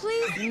 thanks.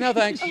 Please? No,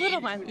 thanks. A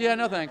little one. Yeah,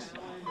 no, thanks.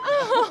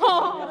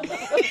 Oh.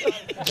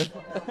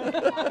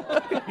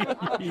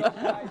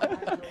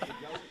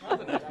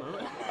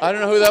 I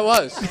don't know who that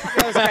was.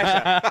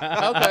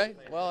 Okay.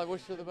 Well, I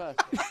wish her the best.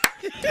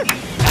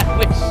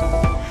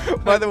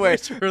 By the way,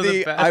 her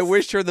the best. I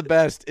wish her the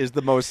best is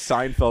the most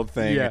Seinfeld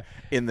thing Yeah.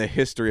 in the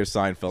history of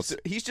Seinfeld. So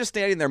he's just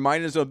standing there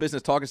minding his own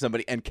business, talking to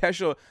somebody, and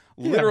Kesha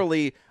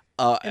literally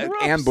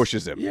Interrupts.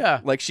 ambushes him. Yeah.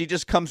 Like she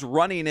just comes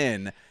running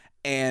in,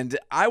 and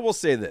I will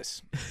say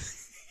this.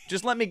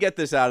 Just let me get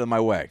this out of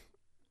my way.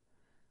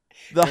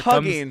 The Here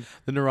comes hugging,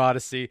 the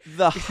neuroticy.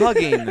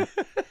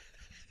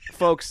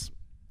 folks,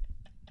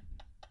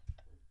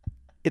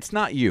 it's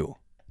not you.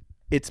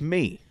 It's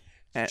me.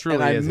 Truly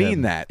and I is mean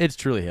him. that. It's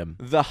truly him.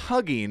 The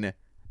hugging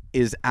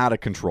is out of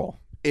control.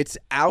 It's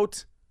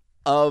out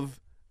of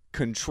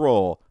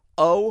control.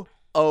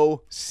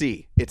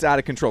 OOC. It's out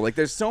of control. Like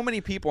there's so many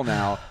people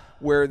now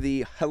where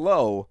the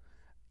hello,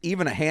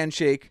 even a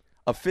handshake,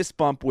 a fist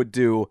bump would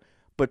do,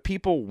 but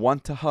people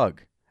want to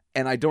hug.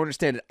 And I don't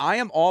understand it. I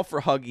am all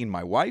for hugging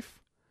my wife.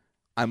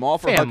 I'm all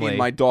for Family. hugging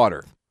my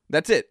daughter.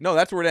 That's it. No,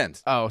 that's where it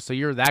ends. Oh, so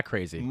you're that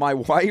crazy. My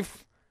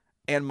wife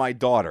and my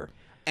daughter.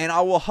 And I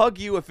will hug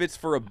you if it's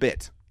for a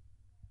bit.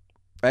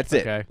 That's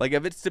it. Okay. Like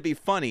if it's to be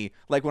funny,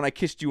 like when I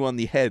kissed you on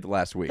the head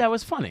last week. That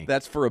was funny.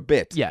 That's for a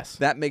bit. Yes.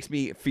 That makes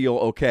me feel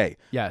okay.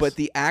 Yes. But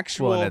the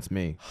actual Well, that's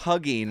me.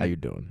 hugging How you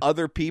doing?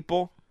 other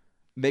people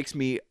makes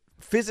me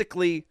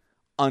physically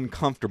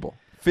uncomfortable.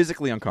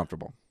 Physically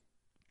uncomfortable.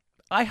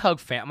 I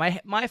hug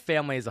my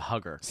family is a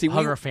hugger.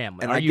 Hugger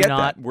family. And Are I you get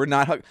not? that. We're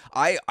not hug.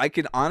 I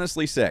can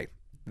honestly say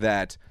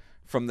that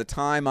from the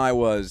time I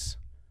was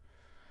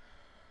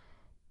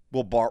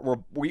we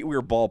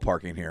were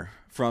ballparking here.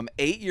 From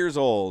 8 years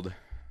old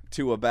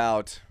to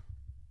about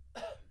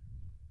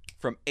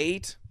from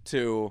 8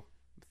 to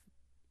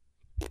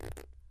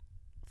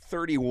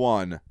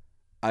 31,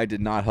 I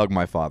did not hug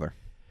my father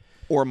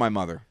or my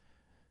mother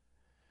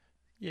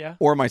Yeah.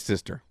 or my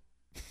sister.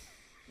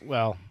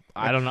 Well,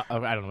 I don't know. I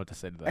don't know what to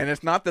say to that. And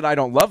it's not that I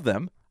don't love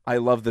them. I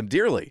love them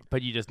dearly.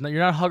 But you're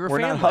not a hugger We're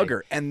family. not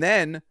hugger. And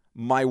then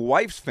my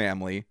wife's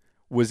family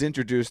was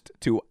introduced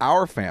to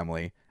our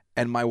family,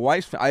 and my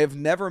wife's I have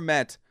never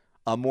met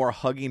a more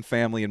hugging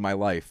family in my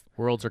life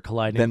Worlds are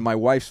colliding. than my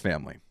wife's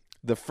family.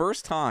 The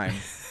first time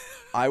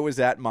I was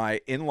at my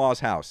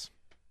in-laws' house,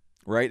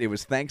 right? It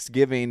was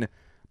Thanksgiving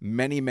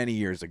many, many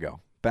years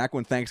ago, back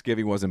when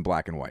Thanksgiving was in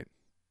black and white.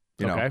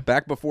 You know, Okay.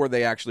 back before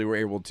they actually were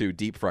able to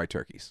deep fry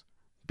turkeys.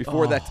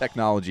 Before that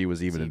technology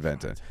was even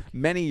invented.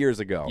 Many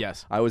years ago.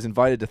 Yes. I was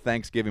invited to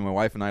Thanksgiving. My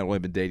wife and I had only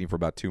been dating for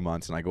about 2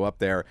 months, and I go up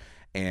there,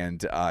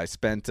 and I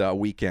spent a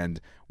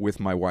weekend with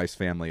my wife's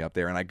family up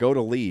there, and I go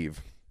to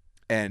leave.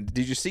 And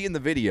did you see in the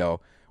video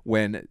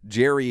when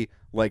Jerry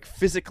like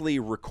physically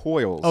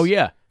recoils. Oh,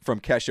 yeah. From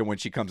Kesha when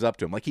she comes up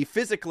to him, like he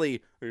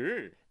physically.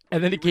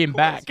 And then he came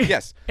back.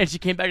 Yes. And she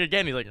came back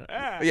again. He's like,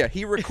 ah. Yeah,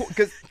 he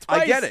because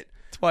I get it.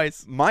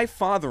 Twice. My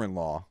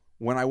father-in-law,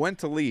 when I went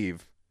to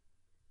leave,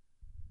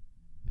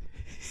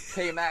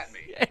 came at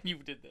me. And you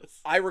did this.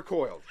 I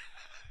recoiled.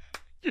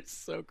 You're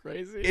so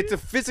crazy. It's a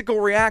physical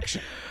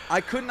reaction.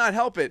 I could not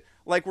help it.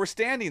 Like we're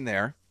standing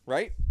there,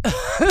 right?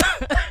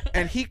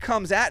 And he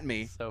comes at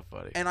me. So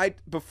funny. And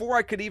before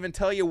I could even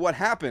tell you what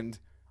happened,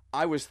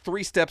 I was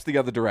 3 steps the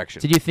other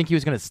direction. Did you think he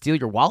was going to steal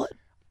your wallet?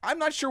 I'm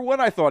not sure what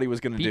I thought he was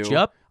going to do. Beat you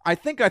up? I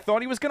think I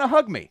thought he was going to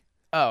hug me.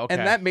 Oh, okay.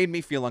 And that made me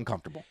feel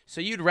uncomfortable.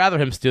 So you'd rather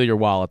him steal your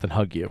wallet than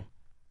hug you?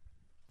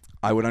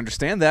 I would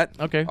understand that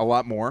Okay. a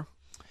lot more.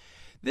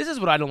 This is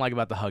what I don't like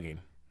about the hugging.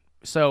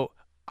 So,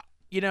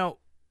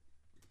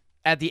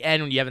 at the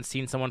end when you haven't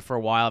seen someone for a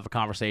while, have a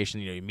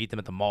conversation, you meet them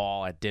at the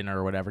mall, at dinner,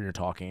 or whatever, and you're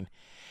talking.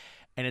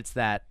 And it's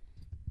that,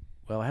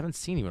 well, I haven't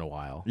seen you in a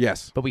while.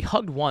 Yes. But we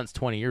hugged once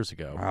 20 years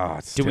ago. Oh,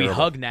 it's Do we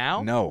terrible. hug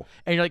now? No.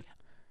 And you're like,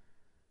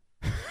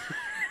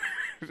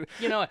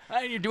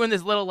 and you're doing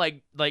this little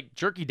like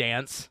jerky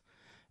dance,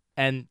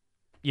 and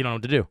you don't know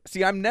what to do.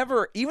 See, I'm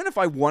never, even if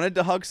I wanted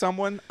to hug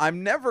someone,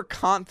 I'm never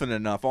confident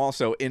enough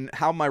also in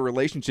how my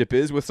relationship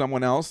is with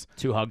someone else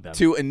To hug them.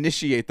 to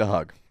initiate the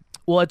hug.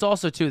 Well, it's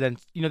also, too, then,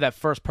 that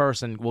first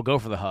person will go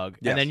for the hug,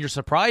 Yes. and then you're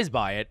surprised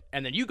by it,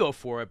 and then you go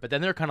for it, but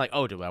then they're kind of like,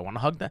 oh, do I want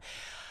to hug that?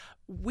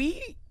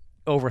 We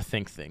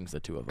overthink things, the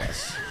two of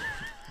us,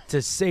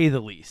 to say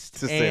the least.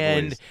 To say the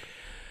and least.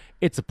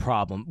 it's a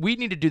problem. We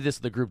need to do this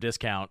with a group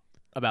discount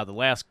about the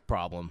last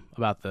problem,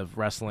 about the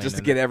wrestling. Just to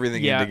and get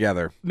everything in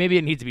together. Maybe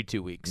it needs to be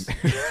 2 weeks.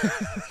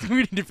 We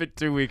need to fit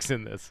 2 weeks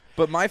in this.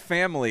 But my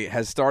family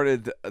has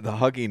started the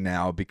hugging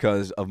now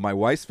because of my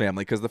wife's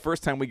family. Because the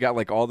first time we got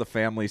like all the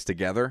families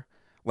together,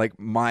 like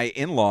my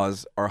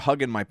in-laws are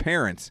hugging my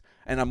parents.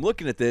 And I'm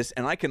looking at this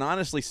and I can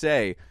honestly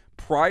say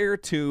prior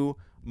to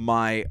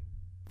my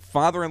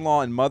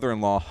father-in-law and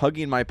mother-in-law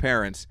hugging my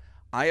parents,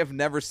 I have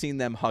never seen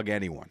them hug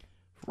anyone.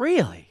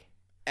 Really?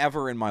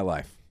 Ever in my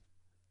life.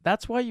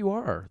 That's why you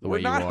are the way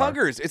We're not you are.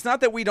 huggers. It's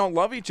not that we don't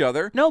love each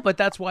other. No, but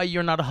that's why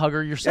you're not a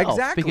hugger yourself.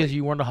 Exactly. Because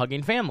you weren't a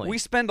hugging family. We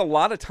spend a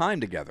lot of time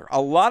together.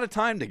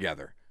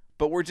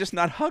 But we're just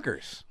not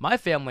huggers. My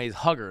family is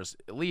huggers.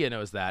 Leah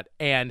knows that.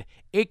 And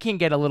it can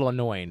get a little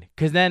annoying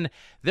because then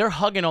they're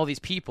hugging all these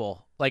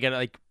people.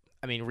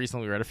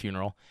 Recently we were at a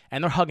funeral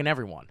and they're hugging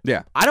everyone.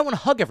 Yeah. I don't want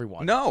to hug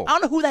everyone. No. I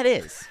don't know who that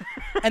is.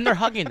 And they're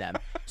hugging them.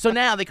 So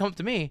now they come up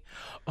to me.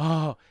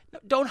 Oh, no,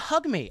 don't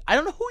hug me. I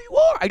don't know who you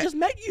are. I just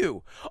met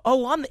you.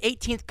 Oh, I'm the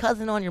 18th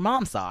cousin on your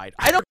mom's side.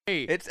 I don't.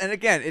 And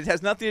again, it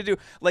has nothing to do.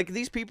 Like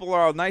these people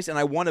are all nice, and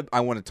I want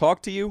to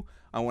talk to you.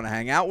 I want to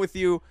hang out with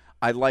you.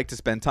 I'd like to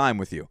spend time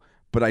with you.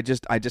 But I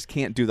just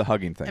can't do the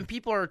hugging thing. And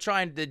people are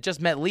trying to just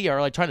met Leah,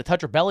 are like trying to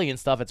touch her belly and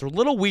stuff. It's a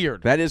little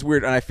weird. That is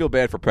weird, and I feel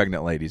bad for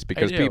pregnant ladies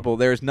because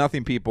there's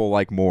nothing people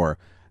like more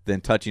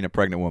than touching a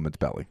pregnant woman's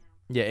belly.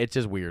 Yeah, it's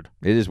just weird.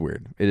 It is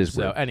weird. It is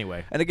weird. So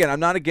anyway, and again, I'm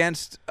not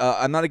against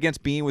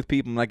being with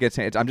people. I'm not against.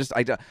 I'm just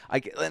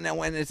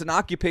when it's an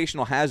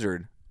occupational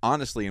hazard,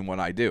 honestly, in what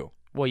I do.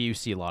 Well, you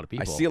see a lot of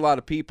people. I see a lot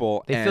of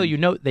people. They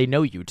feel they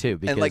know you too.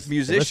 Because and like they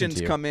listen musicians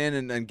to you. come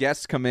in and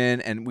guests come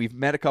in, and we've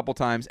met a couple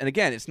times. And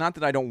again, it's not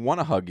that I don't want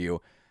to hug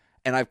you,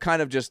 and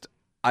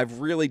I've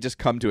really just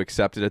come to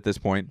accept it at this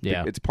point.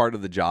 Yeah. It's part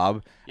of the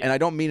job, and I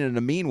don't mean it in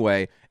a mean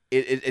way.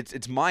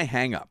 It's my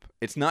hang up.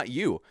 It's not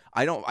you.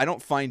 I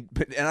don't find,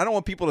 and I don't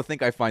want people to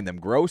think I find them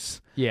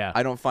gross. Yeah.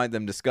 I don't find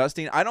them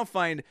disgusting. I don't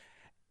find.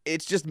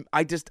 It's just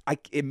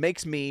it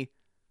makes me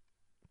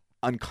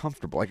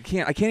uncomfortable. I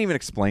can't even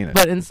explain it.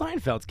 But in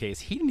Seinfeld's case,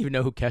 he didn't even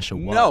know who Kesha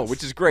was. No,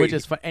 which is great. Which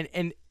is fun.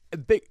 And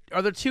big.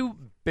 Are there two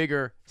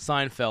bigger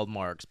Seinfeld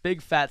marks?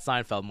 Big fat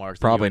Seinfeld marks?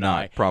 than Probably you and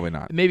not. I? Probably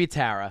not. Maybe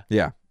Tara.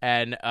 Yeah.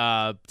 And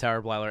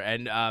Tara Blyler.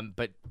 And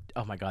but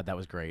oh my God, that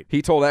was great.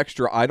 He told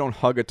Extra, I don't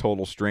hug a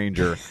total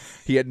stranger.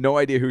 He had no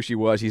idea who she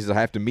was. He says, I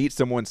have to meet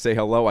someone, say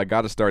hello. I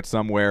got to start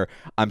somewhere.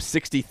 I'm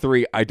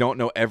 63. I don't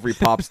know every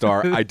pop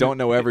star. I don't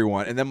know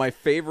everyone. And then my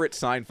favorite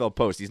Seinfeld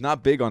post, he's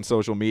not big on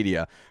social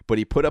media, but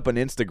he put up an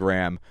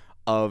Instagram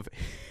of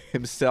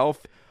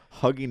himself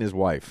hugging his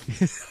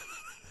wife.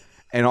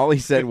 And all he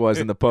said was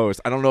in the post,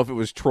 I don't know if it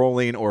was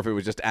trolling or if it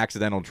was just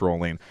accidental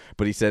trolling,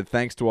 but he said,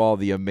 thanks to all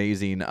the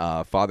amazing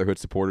fatherhood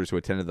supporters who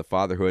attended the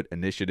Fatherhood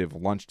Initiative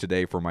lunch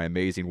today for my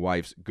amazing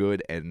wife's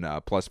Good and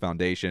Plus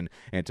Foundation,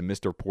 and to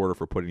Mr. Porter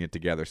for putting it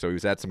together. So he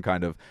was at some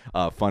kind of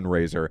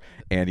fundraiser,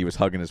 and he was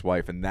hugging his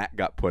wife, and that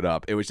got put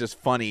up. It was just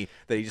funny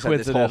that he just had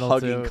this whole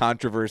hugging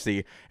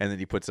controversy, and then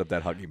he puts up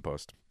that hugging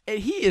post. And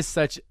he is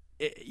such.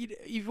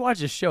 You've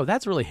watched his show.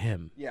 That's really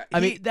him. Yeah, I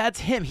mean,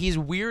 that's him. He's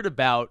weird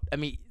about.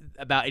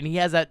 And he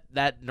has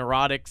that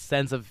neurotic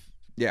sense of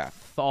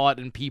thought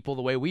and people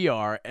the way we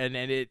are, and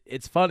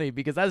it's funny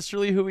because that's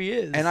truly who he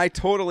is. And I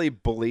totally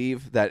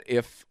believe that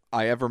if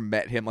I ever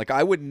met him, like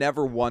I would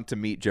never want to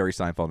meet Jerry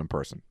Seinfeld in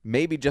person.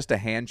 Maybe just a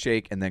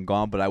handshake and then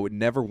gone, but I would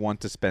never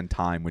want to spend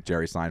time with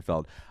Jerry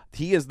Seinfeld.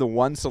 He is the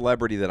one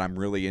celebrity that I'm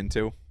really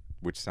into.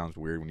 which sounds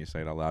weird when you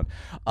say it out loud,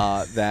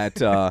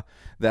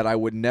 that I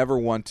would never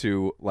want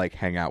to like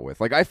hang out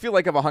with. Like I feel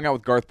like if I hung out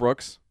with Garth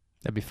Brooks,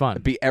 That'd be fun.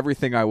 it'd be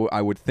everything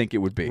I would think it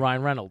would be.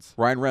 Ryan Reynolds.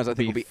 Ryan Reynolds, I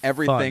think would be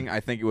everything I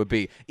think it would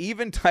be.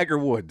 Even Tiger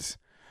Woods.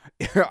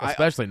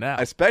 Especially now.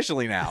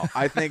 Especially now.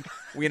 I think,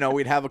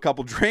 we'd have a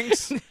couple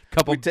drinks.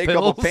 Couple we'd take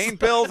pills. a couple pain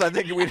pills. I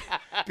think it would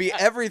be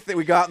everything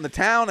we got in the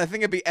town. I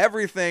think it'd be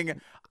everything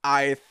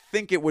I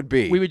think it would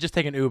be. We would just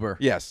take an Uber.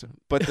 Yes.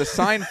 But the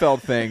Seinfeld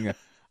thing,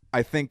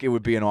 I think it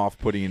would be an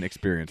off-putting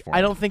experience for me.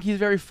 I don't think he's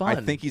very fun.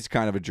 I think he's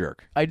kind of a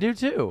jerk. I do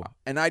too.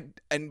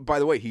 And by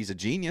the way, he's a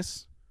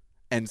genius.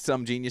 And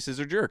some geniuses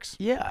are jerks.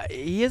 Yeah,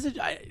 he is.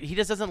 He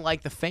just doesn't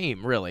like the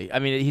fame, really. I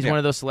mean, he's one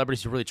of those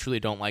celebrities who really,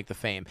 truly don't like the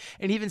fame.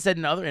 And he even said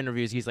in other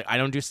interviews, he's like, I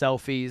don't do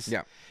selfies.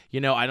 Yeah.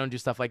 I don't do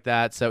stuff like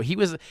that. So he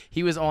was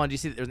on. Do you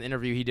see? There was an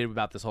interview he did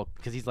about this whole,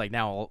 because he's like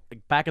now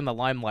back in the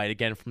limelight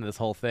again from this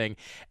whole thing.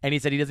 And he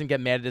said he doesn't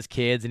get mad at his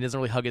kids and he doesn't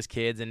really hug his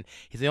kids. And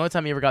he's the only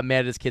time he ever got mad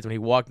at his kids when he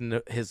walked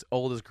into his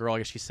oldest girl, I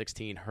guess she's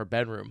 16, her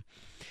bedroom.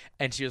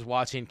 And she was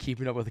watching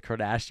Keeping Up with the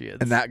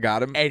Kardashians. And that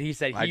got him? And he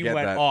said he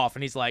went off.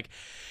 And he's like,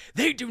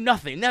 they do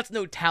nothing. That's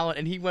no talent.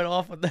 And he went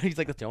off. He's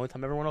like, that's the only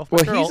time I ever went off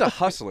my girl. He's a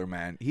hustler,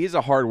 man. He's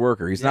a hard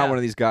worker. He's not one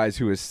of these guys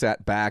who is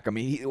set back. I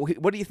mean,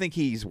 what do you think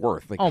he's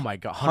worth? Like, oh, my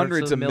God.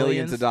 Hundreds of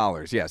millions of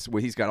dollars. Yes.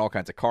 Well, he's got all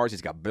kinds of cars.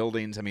 He's got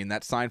buildings. I mean,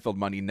 that Seinfeld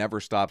money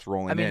never stops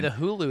rolling in. I mean, the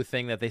Hulu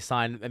thing that they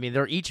signed, I mean,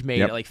 they're each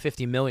made like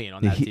 $50 million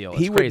on that deal.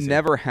 It's he crazy. would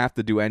never have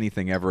to do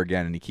anything ever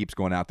again, and he keeps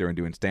going out there and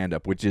doing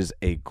stand-up, which is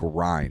a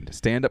grind.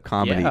 Stand-up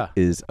comedy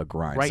is a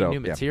grind. Writing new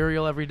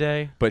material every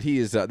day. But he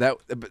is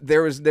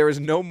there is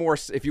no more.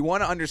 If you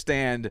want to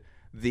understand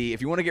if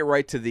you want to get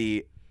right to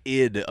the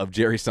id of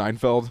Jerry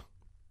Seinfeld,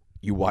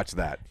 you watch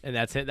that. And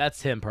that's it.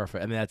 That's him.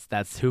 Perfect. I mean,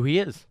 that's who he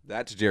is.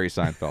 That's Jerry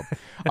Seinfeld.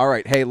 All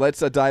right. Hey, let's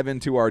dive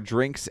into our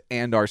drinks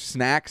and our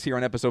snacks here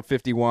on episode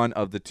 51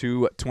 of the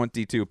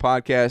 222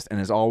 podcast.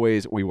 And as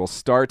always, we will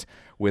start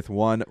with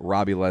one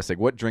Robbie Lessig.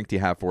 What drink do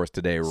you have for us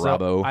today,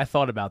 Robbo? I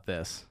thought about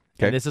this.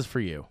 Okay. And this is for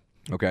you.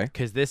 Okay.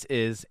 Because this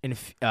is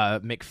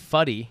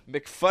McFuddy.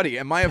 McFuddy.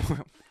 Am I...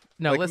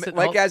 No, listen.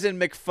 Like as in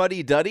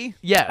McFuddy Duddy?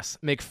 Yes.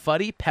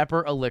 McFuddy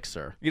Pepper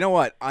Elixir. You know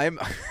what?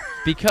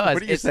 Because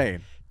what are you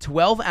saying?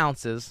 12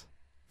 ounces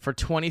for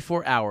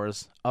 24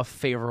 hours of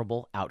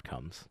favorable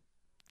outcomes.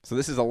 So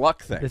this is a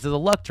luck thing. This is a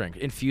luck drink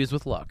infused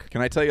with luck.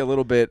 Can I tell you a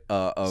little bit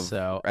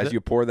as you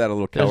pour that, a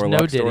little Keller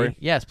luck story?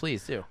 Yes,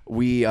 please do.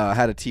 We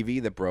had a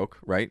TV that broke,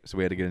 right? So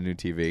we had to get a new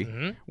TV.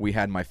 Mm-hmm. We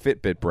had my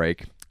Fitbit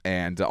break,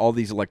 and all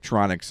these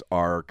electronics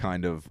are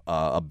kind of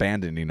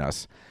abandoning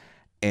us.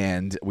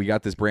 And we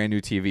got this brand new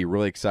TV,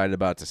 really excited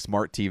about it. It's a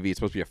smart TV. It's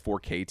supposed to be a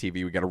 4K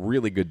TV. We got a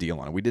really good deal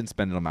on it. We didn't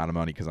spend an amount of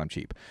money because I'm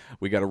cheap.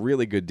 We got a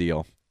really good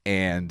deal.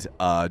 And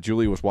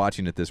Julie was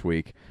watching it this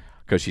week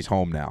because she's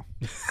home now.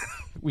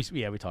 We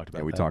talked about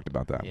that. We talked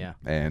about that. Yeah.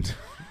 And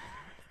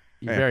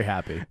you're very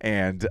happy.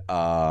 And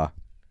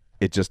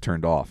it just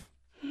turned off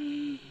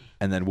and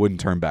then wouldn't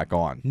turn back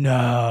on.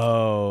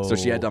 No. So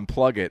she had to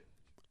unplug it,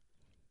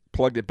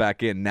 plugged it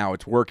back in. Now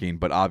it's working,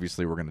 but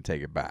obviously we're going to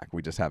take it back.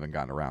 We just haven't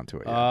gotten around to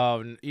it yet.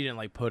 Oh, you didn't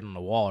like put it on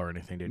the wall or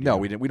anything, did you? No,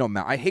 we didn't. We don't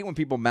mount. I hate when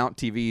people mount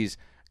TVs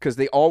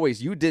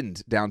because you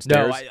didn't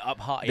downstairs. No, up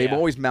high. They've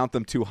always mount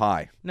them too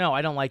high. No,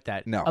 I don't like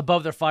that. No.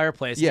 Above their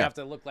fireplace, you Yeah. have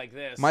to look like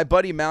this. My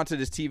buddy mounted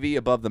his TV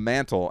above the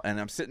mantle, and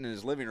I'm sitting in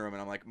his living room,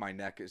 and I'm like, I'm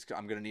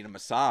going to need a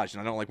massage,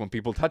 and I don't like when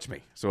people touch me.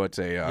 So it's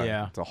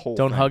it's a whole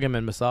Don't thing. hug him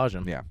and massage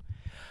him. Yeah.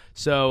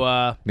 So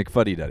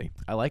McFuddy Duddy.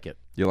 I like it.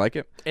 You like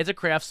it? It's a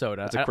craft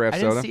soda. It's a craft I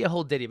didn't soda? see a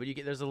whole ditty, but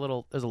there's a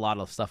lot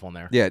of stuff on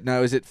there. Yeah.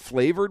 Now, is it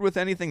flavored with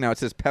anything? Now, it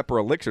says pepper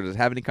elixir. Does it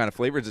have any kind of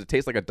flavor? Does it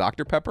taste like a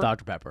Dr. Pepper?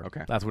 Dr. Pepper.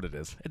 Okay. That's what it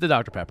is. It's a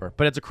Dr. Pepper,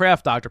 but it's a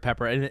craft Dr.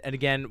 Pepper. And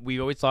again, we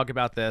always talk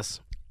about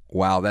this.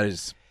 Wow, that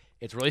is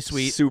It's really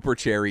sweet. super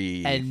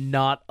cherry. And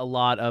not a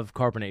lot of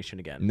carbonation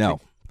again.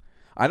 No.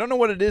 I don't know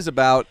what it is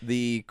about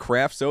the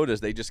craft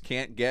sodas. They just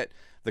can't get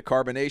the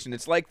carbonation.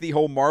 It's like the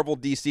whole Marvel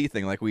DC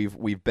thing. Like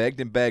we've begged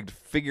and begged,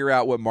 figure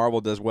out what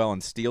Marvel does well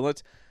and steal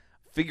it.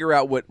 Figure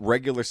out what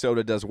regular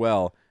soda does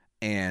well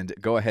and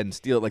go ahead and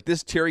steal it. Like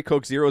this Cherry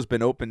Coke Zero has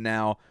been open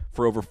now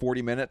for over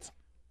 40 minutes.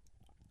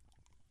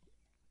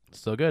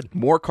 Still good.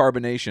 More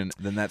carbonation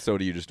than that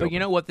soda you just But opened. you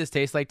know what this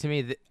tastes like to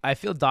me? I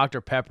feel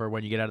Dr. Pepper,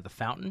 when you get out of the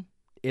fountain,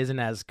 isn't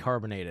as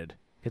carbonated.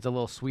 It's a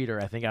little sweeter,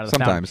 I think, out of the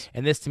fountain. Sometimes.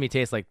 And this to me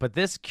tastes like, but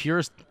this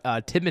cures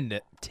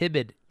timidness,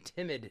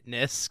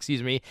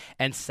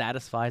 and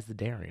satisfies the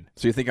daring.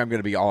 So you think I'm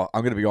gonna be all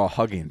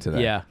hugging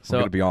today? Yeah, so-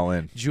 I'm gonna be all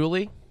in.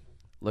 Julie,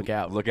 look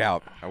out. Look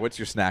out. What's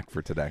your snack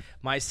for today?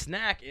 My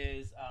snack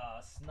is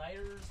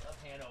Snyder's of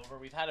Hanover.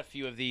 We've had a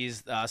few of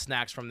these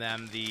snacks from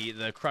them.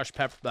 The crushed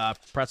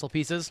pretzel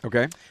pieces.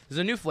 Okay. There's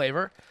a new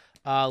flavor,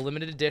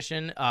 limited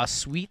edition,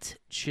 sweet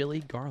chili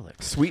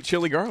garlic. Sweet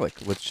chili garlic.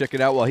 Let's check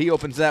it out. While he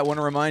opens that, I want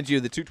to remind you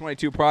the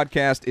 222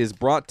 podcast is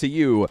brought to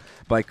you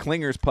by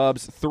Clingers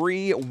Pubs.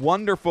 3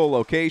 wonderful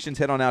locations.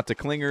 Head on out to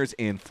Clingers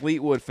in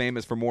Fleetwood,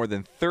 famous for more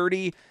than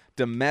 30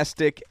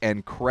 domestic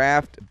and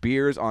craft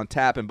beers on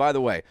tap. And by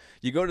the way,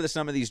 you go to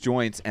some of these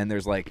joints and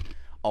there's like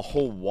a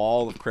whole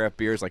wall of craft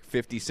beers, like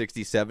 50,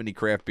 60, 70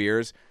 craft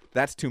beers,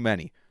 that's too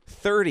many.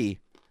 30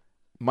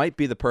 might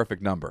be the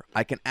perfect number.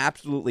 I can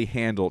absolutely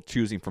handle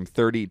choosing from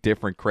 30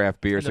 different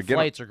craft beers. And the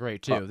flights are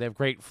great, too. They have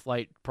great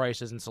flight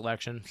prices and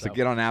selection. So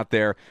get on out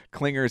there,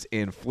 Klingers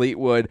in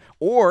Fleetwood,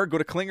 or go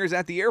to Klingers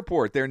at the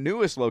airport, their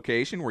newest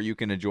location where you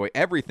can enjoy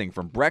everything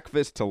from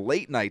breakfast to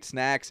late-night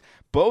snacks.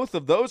 Both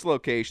of those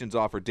locations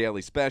offer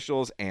daily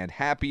specials and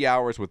happy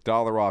hours with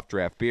 $1 off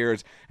draft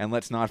beers. And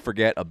let's not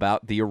forget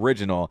about the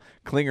original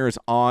Klingers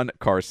on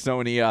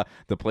Carsonia,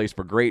 the place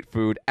for great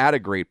food at a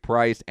great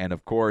price, and,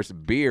 of course,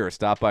 beer.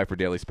 Stop by for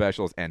daily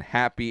specials and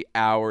happy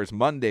hours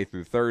Monday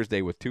through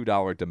Thursday with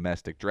 $2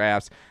 domestic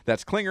drafts.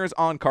 That's Klingers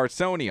on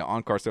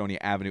Carsonia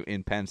Avenue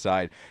in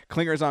Pennside.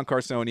 Klingers on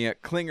Carsonia,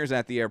 Klingers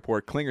at the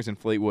airport, Klingers in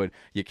Fleetwood.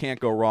 You can't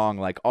go wrong,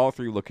 like all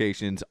 3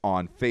 locations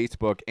on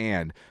Facebook,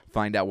 and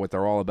find out what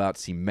they're all about.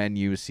 See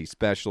menus, see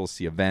specials,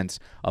 see events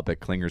up at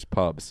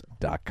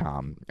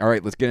klingerspubs.com. All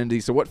right, let's get into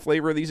these. So what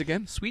flavor are these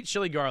again? Sweet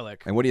chili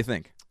garlic. And what do you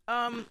think?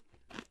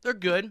 They're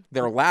good.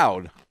 They're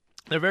loud.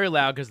 They're very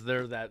loud because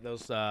they're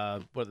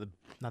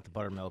not the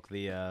buttermilk,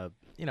 I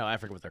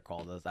forget what they're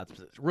called. That's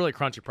really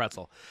crunchy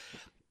pretzel.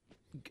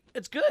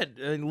 It's good.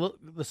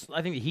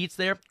 I think the heat's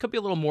there. Could be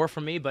a little more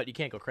for me, but you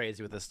can't go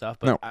crazy with this stuff.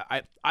 But No.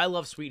 I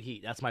love sweet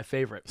heat. That's my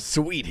favorite.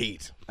 Sweet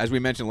heat. As we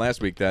mentioned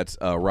last week, that's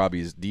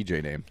Robbie's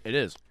DJ name. It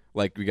is.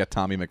 Like we got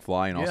Tommy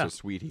McFly and also Yeah.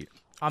 Sweet Heat.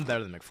 I'm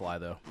better than McFly,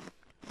 though.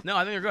 No,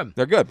 I think they're good.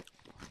 They're good.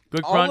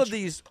 Good All crunch. of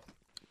these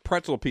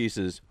pretzel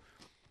pieces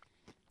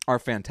are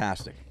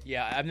fantastic.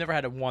 Yeah, I've never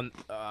had one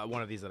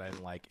of these that I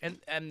didn't like.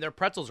 And their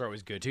pretzels are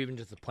always good, too, even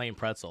just a plain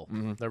pretzel.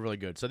 Mm-hmm. They're really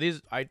good. So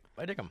these, I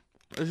dig them.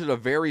 This is a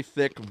very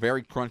thick,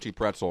 very crunchy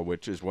pretzel,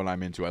 which is what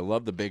I'm into. I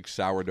love the big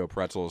sourdough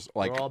pretzels.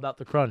 Like, They're all about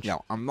the crunch.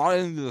 no, I'm not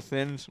into the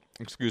thins.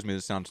 Excuse me,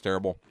 this sounds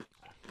terrible.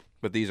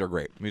 But these are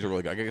great. These are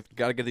really good. I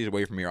got to get these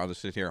away from here. I'll just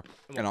sit here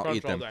and I'll crunch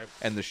eat all them. day.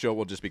 And the show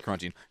will just be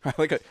crunching.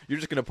 You're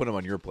just going to put them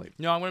on your plate.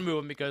 No, I'm going to move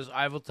them because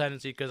I have a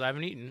tendency, because I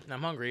haven't eaten and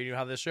I'm hungry. You know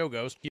how this show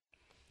goes.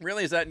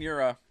 Really? Is that in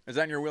your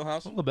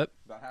wheelhouse? A little bit.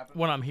 About half of it?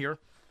 When I'm here.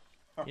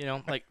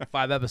 Like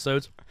 5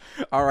 episodes.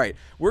 All right,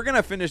 we're going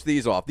to finish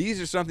these off. These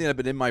are something that have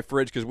been in my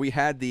fridge because we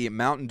had the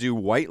Mountain Dew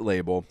White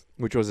Label,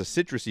 which was a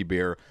citrusy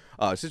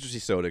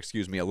soda,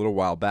 a little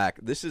while back.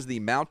 This is the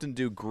Mountain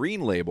Dew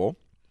Green Label,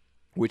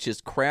 which is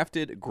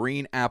crafted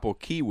green apple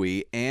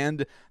kiwi,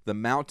 and the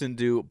Mountain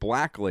Dew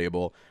Black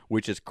Label,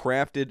 which is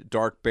crafted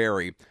dark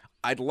berry.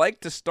 I'd like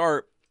to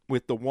start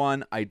with the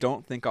one I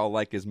don't think I'll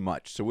like as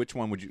much. So which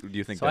one do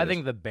you think So that I is?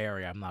 think the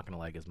berry I'm not going to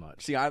like as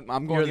much. See,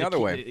 I'm going the other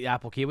way. The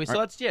apple kiwi. So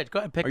let's go ahead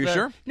and pick Are you the.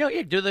 sure? No,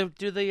 yeah, do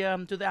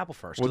the apple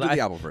first. We'll do the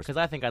apple first. Because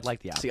I think I'd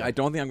like the apple. See, I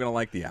don't think I'm going to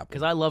like the apple.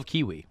 Because I love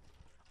kiwi.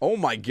 Oh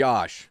my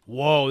gosh.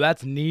 Whoa,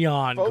 that's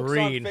neon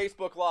green.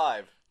 Facebook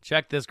Live.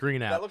 Check this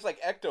green out. That looks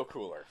like Ecto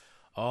Cooler.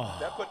 Oh.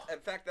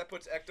 That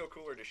puts Ecto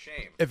Cooler to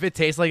shame. If it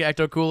tastes like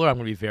Ecto Cooler, I'm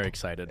going to be very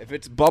excited. If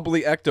it's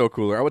bubbly Ecto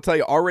Cooler, I would tell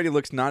you already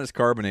looks not as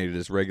carbonated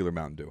as regular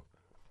Mountain Dew.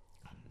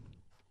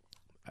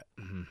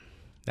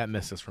 That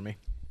misses for me.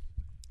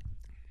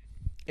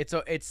 It's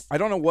I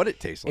don't know what it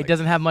tastes like. It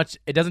doesn't have much.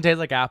 It doesn't taste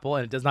like apple,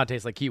 and it does not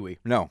taste like kiwi.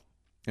 No.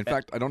 In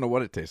fact, I don't know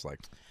what it tastes like.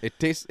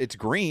 It's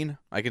green.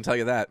 I can tell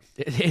you that.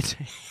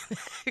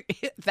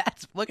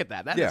 Look at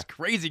that. That is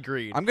crazy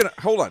green.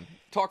 Hold on.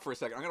 Talk for a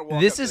second. I'm gonna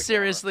walk. This up to is the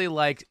seriously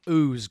like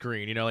ooze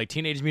green. Like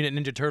Teenage Mutant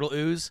Ninja Turtle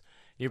ooze.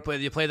 You play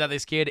that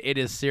as a kid. It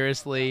is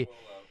seriously.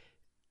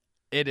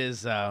 It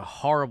is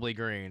horribly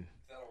green.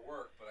 That'll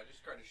work, but I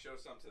just tried to show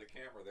some to the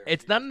camera there.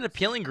 It's not an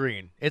appealing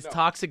green. It's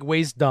toxic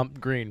waste dump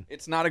green.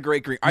 It's not a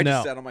great green. I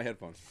just sat on my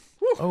headphones.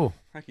 Whew. Oh,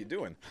 how you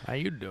doing? How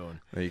you doing?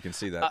 There, you can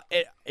see that.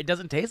 It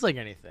doesn't taste like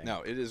anything.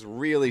 No, it is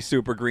really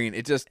super green.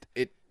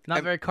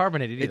 Not very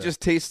carbonated either. It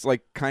just tastes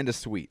like kind of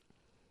sweet.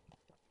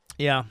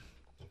 Yeah.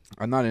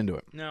 I'm not into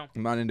it. No.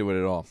 I'm not into it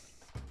at all.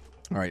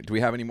 All right. Do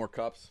we have any more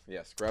cups?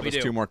 Yes. Grab us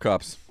 2 more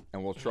cups,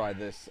 and we'll try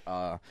this.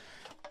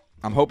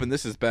 I'm hoping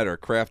this is better.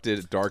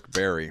 Crafted dark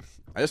berry.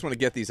 I just want to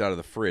get these out of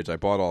the fridge. I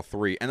bought all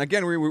 3, and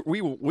again,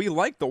 we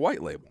like the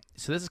white label.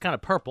 So this is kind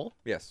of purple.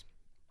 Yes.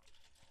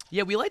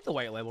 Yeah, we like the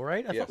white label,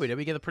 right? I thought we did.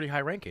 We get a pretty high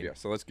ranking. Yeah.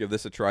 So let's give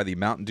this a try. The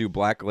Mountain Dew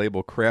Black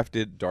Label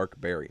Crafted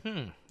Dark Berry.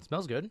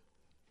 Smells good.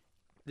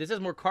 This is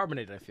more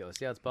carbonated, I feel.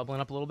 See how it's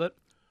bubbling up a little bit?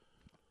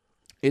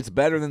 It's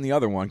better than the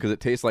other one because it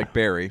tastes like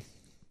berry.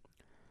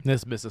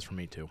 This misses for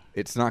me, too.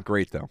 It's not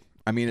great, though.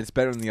 I mean, it's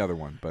better than the other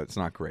one, but it's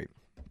not great.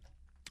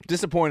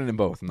 Disappointed in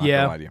both. I'm not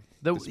gonna lie to you.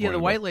 The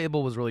white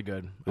label was really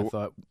good. I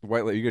thought.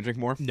 White label. You gonna drink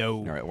more? No.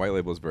 All right. White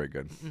label is very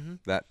good.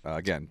 That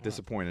again,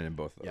 disappointed in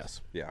both of those.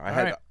 Yes.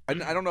 Yeah.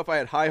 I don't know if I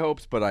had high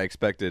hopes, but I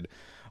expected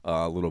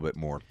a little bit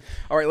more.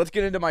 All right. Let's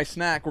get into my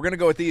snack. We're gonna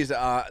go with these.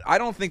 I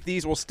don't think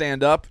these will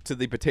stand up to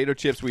the potato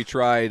chips we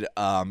tried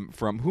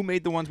from. Who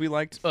made the ones we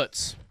liked?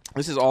 Utz.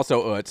 This is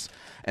also Utz,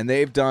 and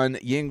they've done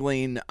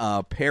Yingling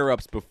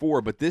pair-ups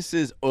before, but this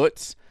is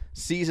Utz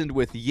seasoned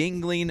with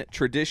Yingling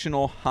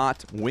traditional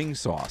hot wing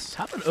sauce.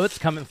 How about Utz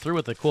coming through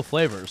with the cool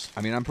flavors?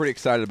 I mean, I'm pretty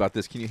excited about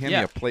this. Can you hand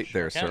me a plate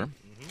there, sir?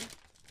 Mm-hmm.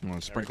 I'm going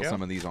to sprinkle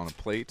some of these on a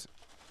plate.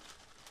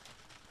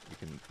 You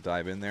can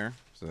dive in there.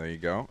 So there you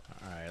go.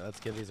 All right, let's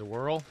give these a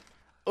whirl.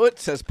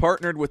 Utz has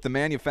partnered with the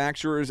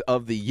manufacturers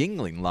of the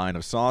Yingling line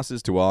of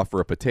sauces to offer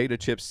a potato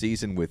chip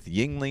seasoned with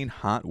Yingling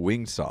hot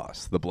wing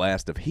sauce. The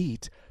blast of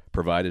heat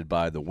provided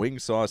by the wing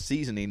sauce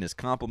seasoning is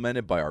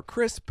complemented by our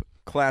crisp,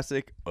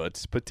 classic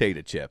Utz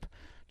potato chip.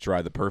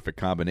 Try the perfect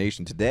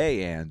combination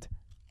today and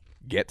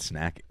get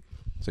snacking.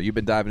 So you've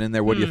been diving in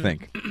there. What do you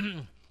think?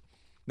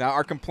 Now,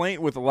 our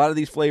complaint with a lot of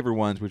these flavor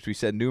ones, which we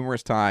said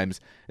numerous times,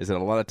 is that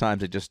a lot of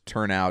times they just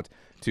turn out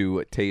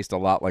to taste a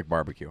lot like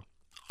barbecue.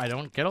 I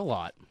don't get a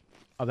lot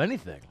of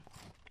anything.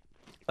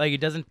 Like, it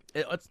doesn't.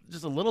 It's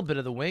just a little bit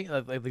of the wing,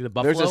 like the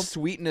buffalo. There's a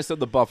sweetness of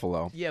the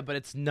buffalo. Yeah, but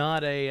it's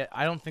not a.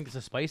 I don't think it's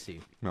a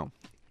spicy. No.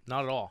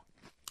 Not at all.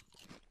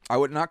 I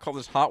would not call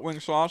this hot wing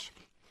sauce.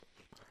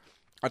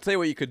 I'll tell you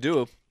what you could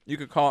do. You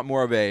could call it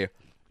more of a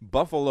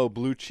buffalo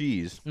blue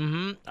cheese.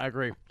 Mm-hmm. I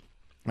agree.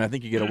 And I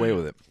think you get away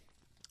with it.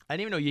 I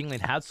didn't even know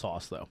Yingling had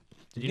sauce, though.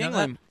 Did you know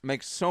Yingling that?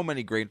 makes so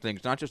many great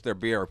things, not just their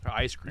beer.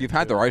 Ice cream. You've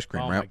had too. their ice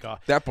cream, oh right? My God.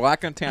 That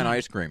black and tan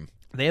ice cream.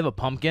 They have a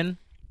pumpkin.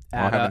 Oh,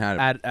 I haven't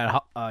had it.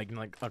 At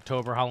like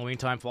October, Halloween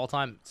time, fall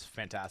time. It's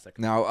fantastic.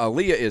 Now,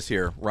 Leah is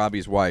here,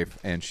 Robbie's wife,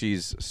 and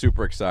she's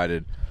super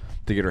excited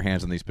to get her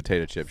hands on these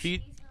potato chips.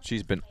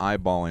 She's been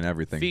eyeballing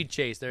everything. Feed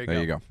Chase. There you go.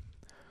 There you go.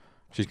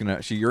 She's gonna.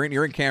 You're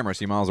in camera,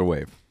 so you might as well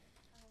wave.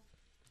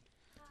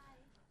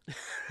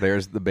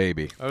 There's the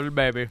baby. Oh, the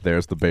baby.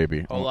 There's the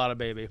baby. A lot of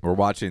baby. We're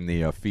watching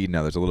the feed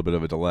now. There's a little bit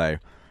of a delay,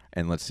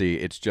 and let's see.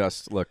 It's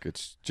just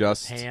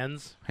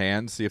Hands.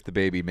 Hands. See if the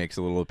baby makes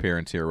a little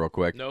appearance here, real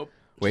quick. Nope.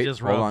 Wait. She just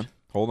hold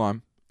rubbed.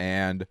 on.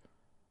 And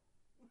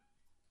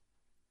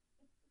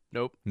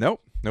Nope.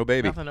 nope. No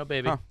baby. Nothing. No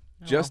baby. Huh.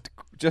 Oh,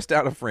 Just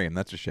out of frame.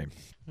 That's a shame.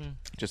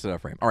 Just out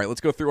of frame. All right,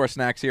 let's go through our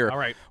snacks here. All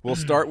right. We'll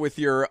start with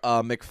your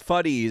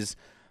McFuddy's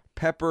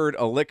peppered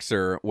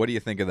elixir. What do you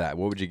think of that?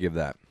 What would you give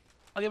that?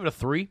 I'll give it a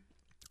 3.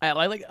 I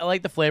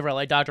like the flavor. I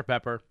like Dr.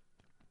 Pepper.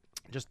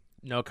 Just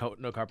no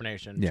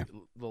carbonation. Yeah.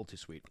 A little too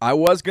sweet. I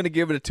was going to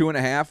give it a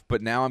 2.5,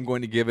 but now I'm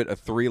going to give it a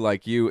 3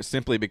 like you,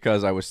 simply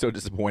because I was so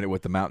disappointed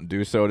with the Mountain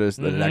Dew sodas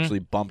that it actually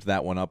bumped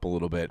that one up a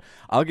little bit.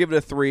 I'll give it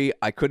a 3.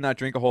 I could not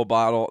drink a whole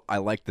bottle. I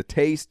like the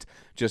taste,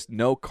 just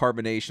no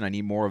carbonation. I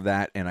need more of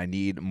that, and I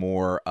need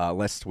more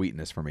less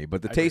sweetness for me.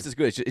 But the taste is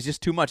good. It's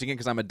just too much, again,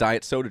 because I'm a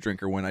diet soda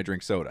drinker when I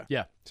drink soda.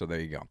 Yeah. So there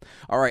you go.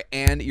 All right,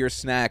 and your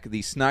snack,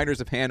 the Snyder's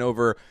of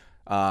Hanover.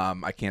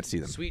 I can't see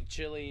them. Sweet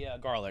chili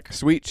garlic.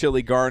 Sweet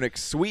chili garlic,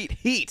 sweet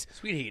heat.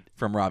 Sweet heat.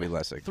 From Robbie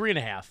Lessig.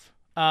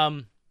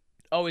 3.5.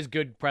 Always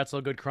good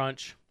pretzel, good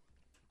crunch.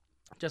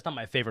 Just not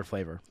my favorite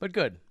flavor, but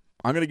good.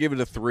 I'm going to give it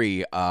a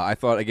 3. I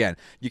thought, again,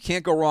 you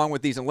can't go wrong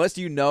with these unless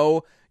you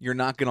know you're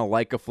not going to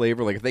like a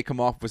flavor. Like if they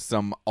come off with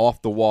some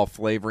off-the-wall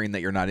flavoring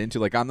that you're not into.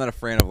 Like I'm not a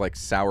fan of like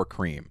sour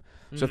cream.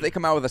 So if they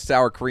come out with a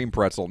sour cream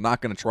pretzel,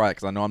 not going to try it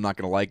because I know I'm not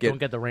going to like it. Don't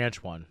get the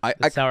ranch one.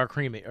 I sour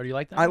creamy. Or do you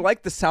like that? I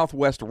like the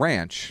Southwest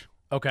Ranch.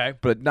 Okay.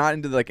 But not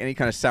into like any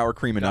kind of sour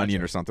cream and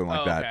onion or something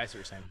like that. Okay, I see what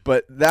you're saying.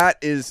 But that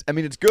is, I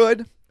mean, it's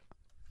good.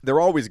 They're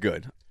always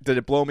good. Did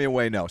it blow me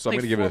away? No. So I'm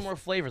going to give it 4 more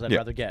flavors I'd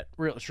rather get.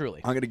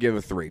 Truly. I'm going to give it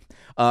a 3.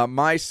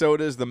 My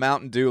sodas, the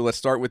Mountain Dew. Let's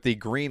start with the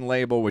green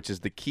label, which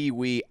is the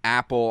kiwi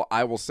apple.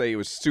 I will say it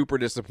was super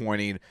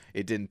disappointing.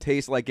 It didn't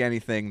taste like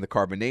anything. The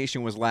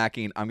carbonation was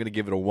lacking. I'm going to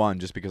give it a 1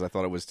 just because I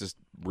thought it was just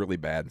really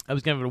bad. I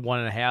was giving it a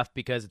 1.5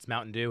 because it's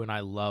Mountain Dew, and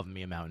I love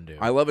me a Mountain Dew.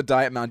 I love a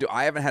Diet Mountain Dew.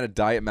 I haven't had a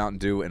Diet Mountain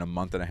Dew in a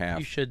month and a half.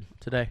 You should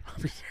today.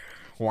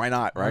 Why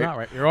not, right? Why not,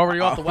 right? You're already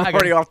off the wagon. I'm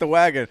already off the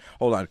wagon.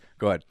 Hold on.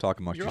 Go ahead. Talk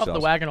amongst You're yourselves.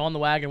 off the wagon, on the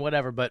wagon,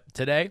 whatever. But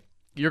today,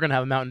 you're going to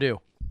have a Mountain Dew.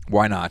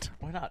 Why not?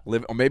 Why not?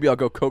 Or maybe I'll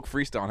go Coke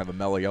Freestyle and have a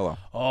Mellow Yellow.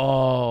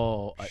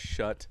 Oh.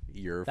 Shut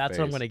your That's face.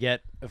 what I'm going to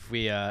get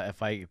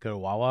if I go to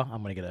Wawa.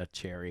 I'm going to get a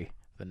cherry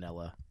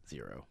vanilla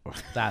 0.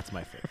 That's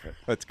my favorite.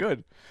 That's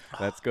good.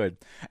 That's good.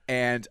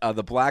 And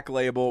the black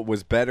label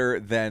was better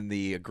than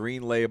the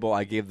green label.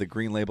 I gave the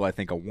green label, I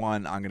think, a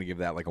 1. I'm going to give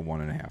that like a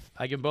 1.5.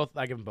 I give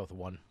them both a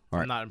 1. All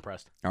right. I'm not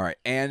impressed. All right.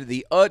 And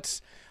the Utz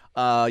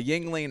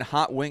Yingling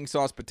hot wing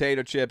sauce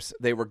potato chips,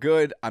 they were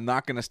good. I'm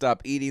not going to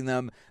stop eating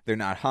them. They're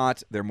not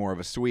hot. They're more of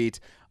a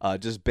sweet.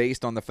 Just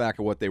based on the fact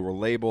of what they were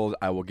labeled,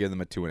 I will give them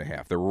a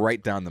 2.5. They're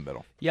right down the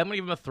middle. Yeah, I'm going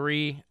to give them a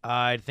 3.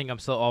 I think I'm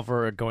still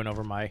going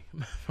over my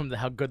from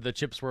how good the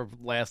chips were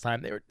last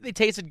time. They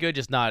tasted good,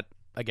 just not,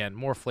 again,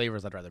 more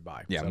flavors I'd rather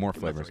buy. Yeah, So, more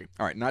give them a flavors. 3.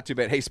 All right, not too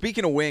bad. Hey,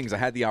 speaking of wings, I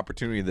had the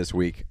opportunity this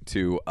week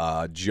to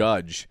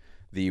judge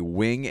the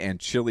Wing and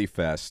Chili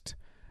Fest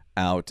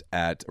out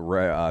at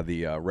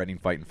the Reading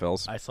Fightin'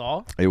 Phils. I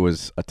saw. It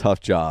was a tough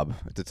job.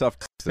 It's a tough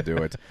to do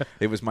it.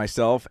 It was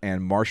myself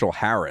and Marshall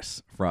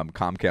Harris from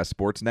Comcast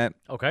Sportsnet.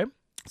 Okay.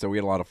 So we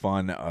had a lot of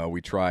fun.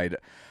 We tried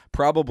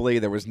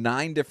there was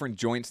 9 different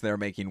joints there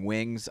making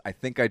wings. I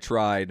think I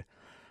tried,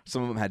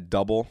 some of them had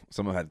double,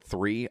 some of them had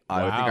 3.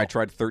 I think I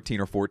tried 13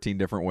 or 14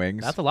 different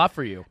wings. That's a lot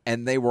for you.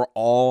 And they were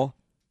all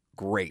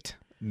great.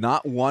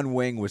 Not one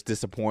wing was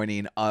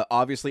disappointing.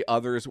 Obviously,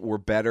 others were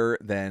better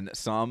than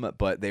some,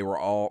 but they were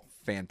all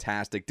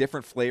fantastic.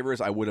 Different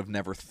flavors I would have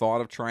never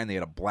thought of trying. They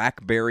had a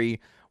blackberry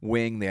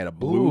wing. They had a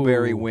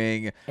blueberry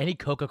wing. Any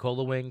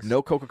Coca-Cola wings?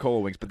 No Coca-Cola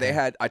wings, but they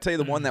had, I tell you,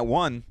 the one that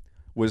won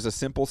was a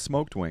simple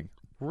smoked wing.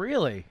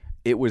 Really?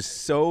 It was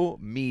so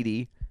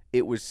meaty.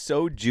 It was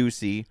so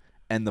juicy,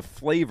 and the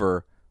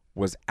flavor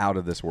was out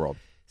of this world.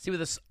 See, with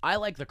this, I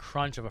like the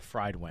crunch of a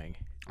fried wing.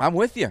 I'm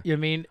with you. You know what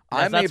I mean?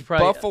 I'm a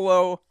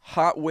buffalo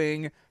hot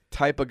wing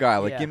type of guy.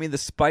 Like, Yeah. give me the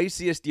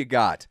spiciest you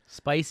got.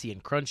 Spicy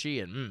and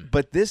crunchy and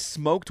But this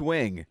smoked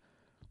wing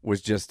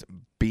was just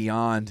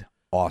beyond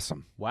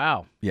awesome.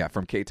 wow. Yeah,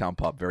 from K-Town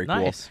Pub. Very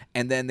Nice. cool.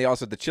 And then they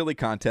also had the chili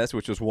contest,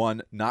 which was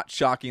won, not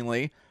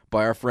shockingly,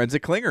 by our friends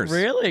at Klingers.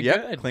 Really?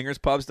 Yep. Good.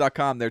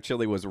 KlingersPubs.com. Their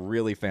chili was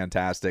really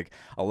fantastic.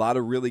 A lot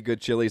of really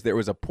good chilies. There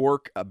was a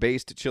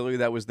pork-based chili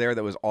that was there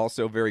that was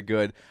also very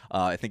good.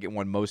 I think it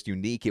won most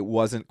unique. It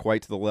wasn't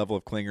quite to the level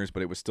of Klingers,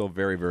 but it was still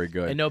very, very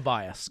good. And no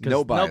bias.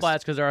 No bias. No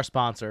bias because they're our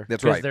sponsor.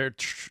 That's 'Cause right. their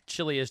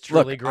chili is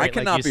truly Look, great. I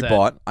cannot like you be said.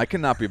 bought. I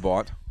cannot be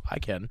bought. I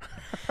can.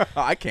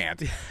 I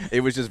can't. It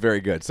was just very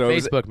good. So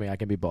Facebook me. I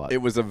can be bought. It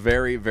was a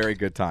very, very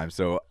good time.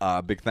 So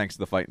big thanks to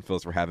the Fightin'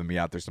 Phils for having me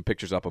out. There's some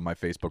pictures up on my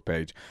Facebook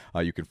page.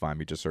 You can find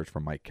me. Just search for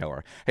Mike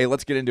Keller. Hey,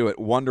 let's get into it.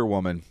 Wonder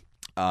Woman.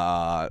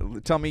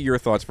 Tell me your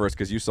thoughts first,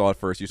 because you saw it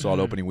first. You saw it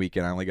opening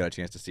weekend. I only got a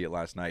chance to see it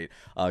last night.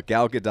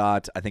 Gal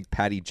Gadot, I think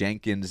Patty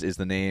Jenkins is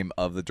the name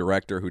of the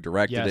director who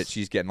directed Yes. it.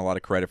 She's getting a lot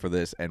of credit for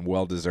this, and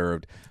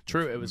well-deserved.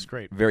 True. It was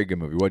great. Very good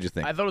movie. What'd you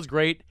think? I thought it was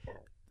great.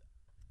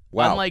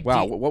 Wow. unlike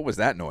Wow. D- What was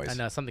that noise? I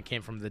know something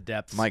came from the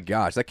depths. My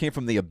gosh, that came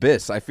from the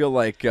Abyss. I feel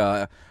like,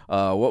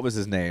 what was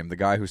his name? The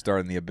guy who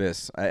starred in the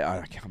Abyss.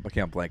 I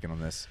can't blanking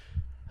on this.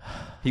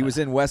 He was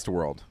in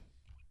Westworld.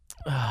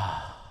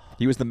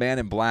 He was the man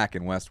in black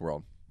in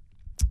Westworld.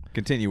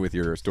 Continue with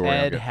your story.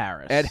 Ed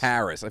Harris. Ed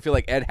Harris. I feel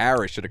like Ed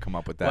Harris should have come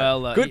up with that.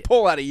 Well, good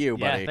pull out of you,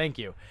 Yeah, buddy. thank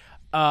you.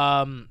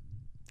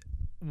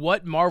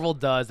 What Marvel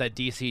does that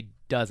DC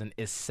doesn't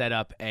is set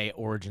up a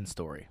origin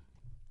story,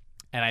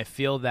 and I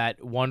feel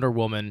that Wonder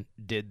Woman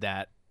did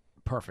that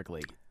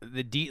perfectly.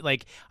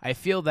 I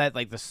feel that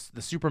like the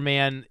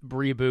Superman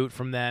reboot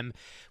from them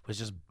was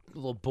just a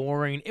little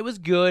boring. It was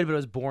good, but it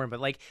was boring. But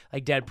like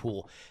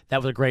Deadpool, that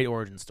was a great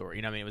origin story.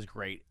 You know what I mean? It was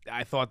great.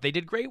 I thought they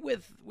did great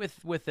with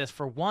this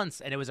for once,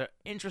 and it was an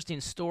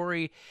interesting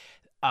story.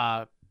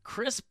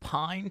 Chris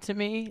Pine, to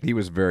me, He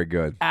was very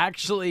good.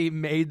 actually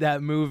made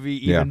that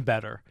movie even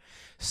better.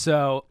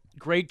 So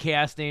great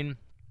casting.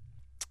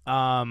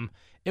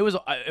 It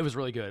was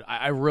really good.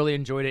 I really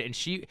enjoyed it,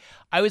 and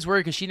I was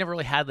worried because she never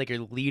really had like a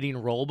leading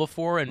role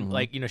before, and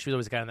like she was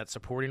always kind of that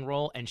supporting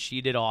role, and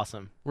she did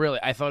awesome. Really,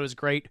 I thought it was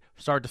great,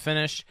 start to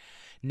finish.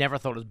 Never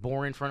thought it was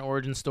boring for an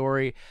origin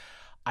story.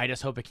 I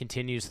just hope it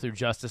continues through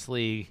Justice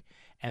League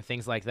and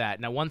things like that.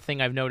 Now, one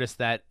thing I've noticed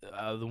that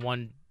the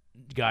one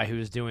guy who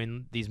was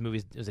doing these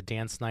movies was it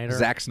Dan Snyder?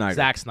 Zack Snyder.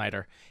 Zack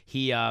Snyder.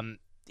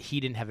 He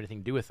didn't have anything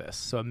to do with this,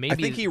 so maybe I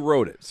think he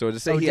wrote it. So to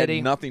say he did had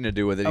he? nothing to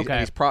do with it,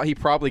 Okay. he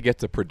probably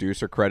gets a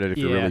producer credit if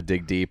you Yeah. really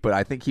dig deep. But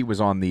I think he was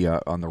on the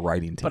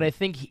writing team. But I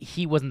think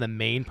he wasn't the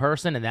main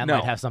person, and that No.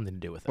 might have something to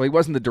do with it. Well, he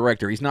wasn't the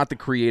director. He's not the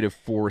creative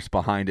force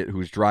behind it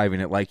who's driving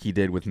it like he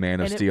did with Man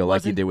of And it Steel,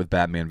 like he wasn't- did with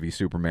Batman v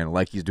Superman,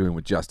 like he's doing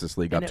with Justice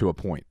League up And to a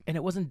point. And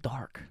it wasn't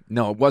dark.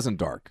 No, it wasn't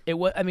dark. It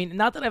was. I mean,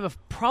 not that I have a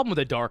problem with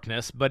the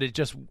darkness, but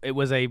it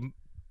was a.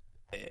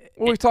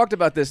 Well, we talked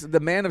about this. The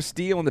Man of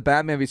Steel and the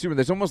Batman v Superman,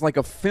 there's almost like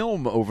a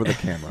film over the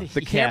camera.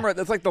 The Yeah. camera,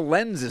 that's like the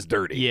lens is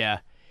dirty. Yeah,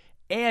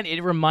 and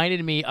it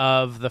reminded me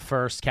of the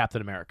first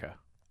Captain America.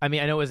 I mean,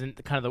 I know it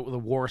wasn't kind of the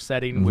war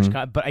setting,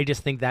 but I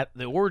just think that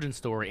the origin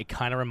story, it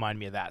kind of reminded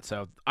me of that.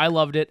 So I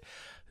loved it.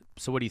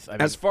 So what do you think?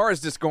 As far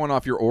as just going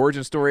off your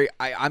origin story,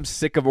 I'm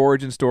sick of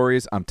origin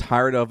stories. I'm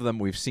tired of them.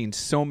 We've seen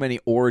so many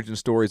origin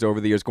stories over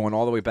the years, going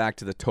all the way back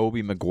to the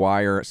Tobey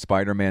Maguire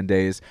Spider-Man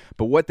days.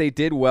 But what they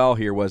did well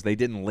here was they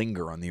didn't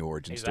linger on the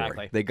origin story.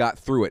 Exactly. They got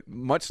through it,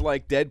 much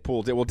like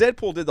Deadpool did. Well,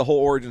 Deadpool did the whole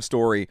origin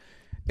story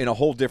in a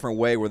whole different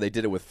way, where they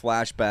did it with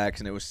flashbacks,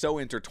 and it was so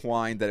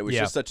intertwined that it was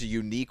just such a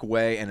unique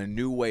way and a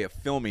new way of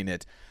filming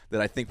it that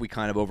I think we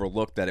kind of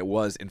overlooked that it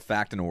was, in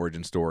fact, an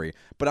origin story.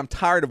 But I'm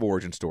tired of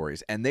origin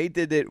stories, and they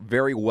did it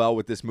very well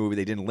with this movie.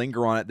 They didn't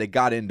linger on it. They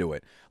got into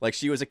it. Like,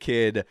 she was a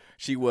kid.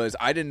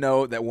 I didn't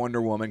know that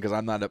Wonder Woman, because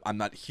I'm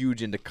not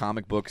huge into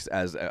comic books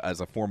as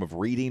a form of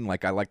reading.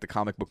 Like, I like the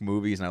comic book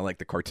movies, and I like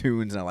the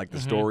cartoons, and I like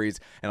the stories,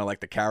 and I like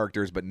the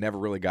characters, but never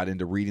really got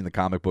into reading the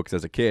comic books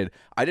as a kid.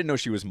 I didn't know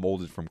she was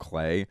molded from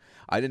clay.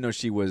 I didn't know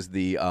she was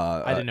the...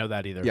 I didn't know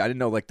that either. Yeah, I didn't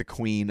know, like, the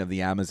queen of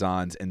the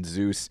Amazons and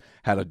Zeus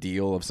had a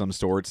deal of some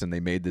sorts, and they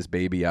made this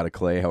baby out of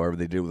clay, however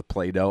they did with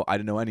Play-Doh. I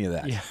didn't know any of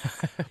that. Yeah.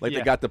 Like, Yeah.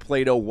 they got the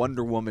Play-Doh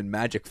Wonder Woman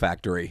magic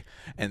factory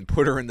and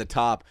put her in the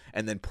top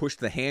and then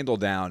pushed the handle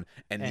down,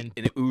 and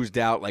it oozed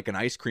out like an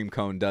ice cream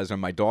cone does on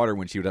my daughter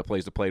when she would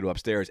play the Play-Doh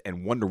upstairs,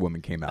 and Wonder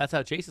Woman came out. That's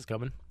how Chase is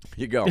coming.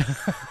 You go.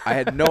 I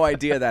had no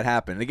idea that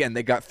happened. And again,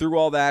 they got through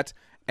all that,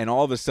 and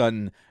all of a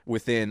sudden,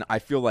 within, I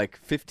feel like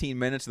 15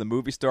 minutes of the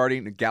movie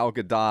starting, Gal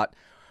Gadot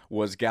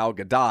was Gal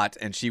Gadot,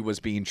 and she was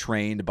being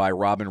trained by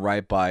Robin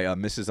Wright, by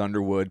Mrs.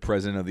 Underwood,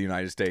 President of the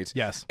United States.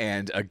 Yes.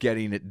 And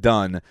getting it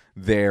done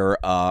there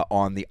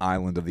on the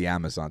island of the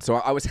Amazon. So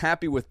I was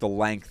happy with the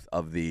length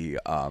of the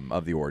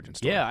origin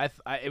story. Yeah,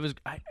 it was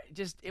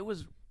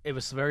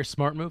a very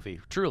smart movie.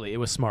 Truly, it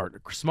was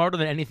smart. Smarter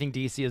than anything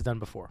DC has done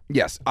before.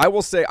 Yes, I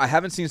will say I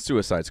haven't seen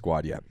Suicide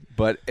Squad yet,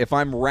 but if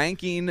I'm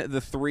ranking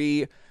the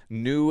 3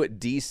 new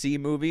DC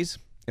movies,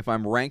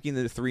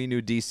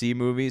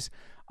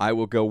 I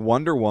will go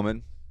Wonder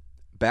Woman,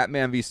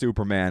 Batman v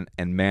Superman,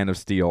 and Man of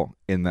Steel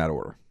in that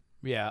order.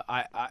 Yeah,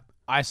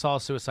 I saw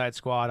Suicide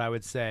Squad. I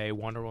would say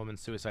Wonder Woman,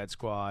 Suicide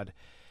Squad,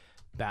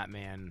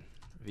 Batman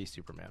v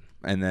Superman,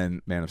 and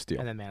then Man of Steel.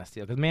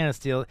 Because Man of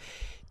Steel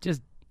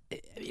just.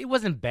 It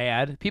wasn't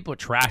bad. People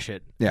trash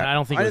it. Yeah, and I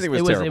don't think it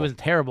was terrible. It was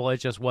terrible. It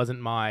just wasn't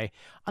my.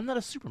 I'm not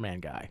a Superman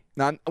guy.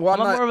 I'm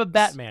more of a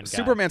Batman guy.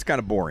 Superman's kind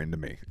of boring to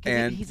me,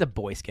 and he's a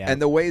Boy Scout. And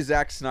the way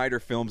Zack Snyder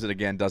films it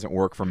again doesn't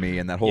work for me.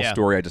 And that whole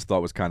story I just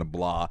thought was kind of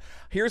blah.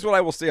 Here's what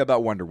I will say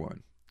about Wonder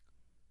Woman.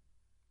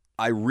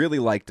 I really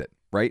liked it.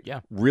 Right? Yeah.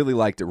 Really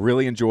liked it.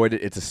 Really enjoyed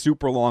it. It's a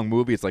super long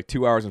movie. It's like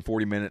 2 hours and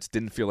 40 minutes.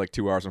 Didn't feel like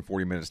 2 hours and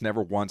 40 minutes.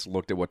 Never once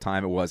looked at what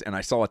time it was, and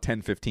I saw a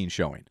 10:15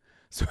 showing.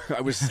 So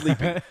I was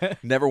sleeping.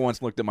 Never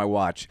once looked at my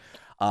watch.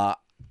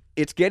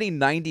 It's getting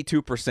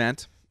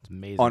 92%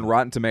 on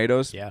Rotten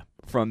Tomatoes. Yeah.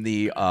 From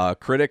the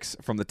critics,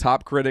 from the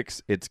top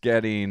critics, it's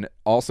getting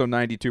also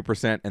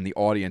 92%, and the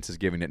audience is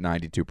giving it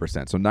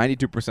 92%. So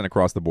 92%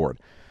 across the board.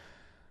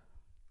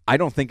 I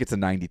don't think it's a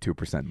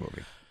 92%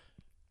 movie.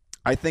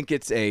 I think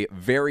it's a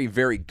very,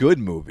 very good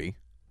movie.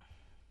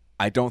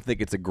 I don't think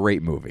it's a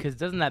great movie. Because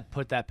doesn't that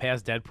put that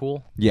past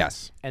Deadpool?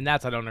 Yes. And I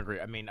don't agree.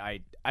 I mean,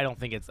 I don't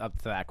think it's up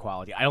to that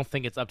quality. I don't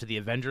think it's up to the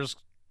Avengers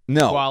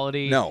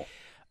quality. No.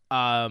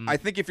 I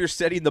think if you're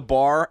setting the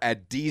bar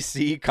at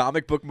DC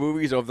comic book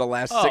movies over the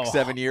last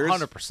 6-7 years,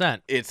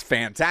 100%. It's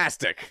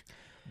fantastic.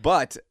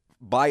 But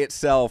by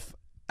itself,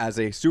 as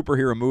a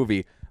superhero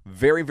movie,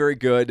 very, very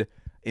good.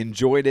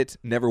 Enjoyed it.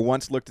 Never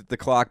once looked at the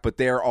clock. But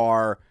there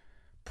are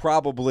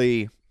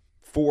probably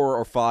 4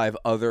 or 5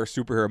 other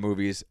superhero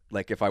movies,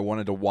 like if I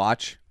wanted to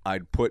watch,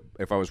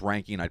 if I was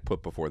ranking, I'd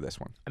put before this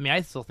one. I mean,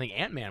 I still think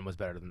Ant-Man was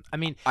better than. I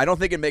mean, I don't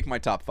think it'd make my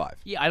top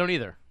 5. Yeah, I don't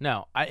either.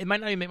 No, it might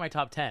not even make my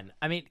top 10.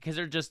 I mean, because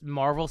they're just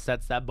Marvel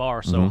sets that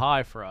bar so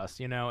high for us,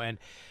 and I'm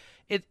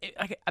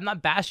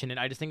not bashing it.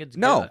 I just think it's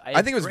good.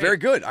 I think it was very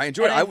good. I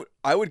enjoyed it.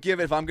 I would give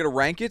it, if I'm going to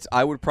rank it,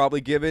 I would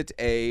probably give it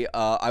a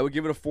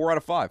 4 out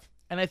of 5.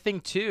 And I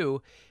think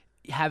too,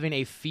 having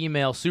a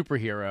female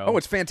superhero. Oh,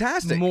 it's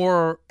fantastic.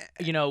 More,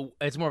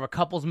 it's more of a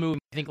couples movie.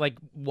 I think like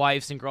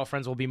wives and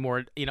girlfriends will be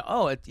more,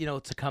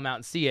 to come out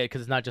and see it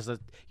because it's not just a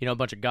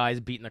bunch of guys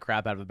beating the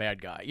crap out of a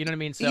bad guy. You know what I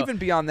mean? So even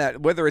beyond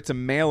that, whether it's a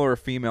male or a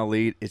female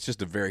lead, it's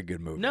just a very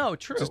good movie. No,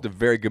 true. It's just a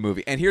very good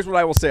movie. And here's what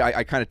I will say.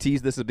 I kind of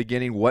teased this at the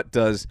beginning. What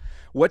did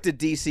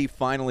DC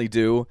finally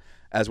do,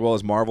 as well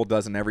as Marvel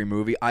does in every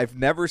movie? I've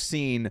never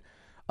seen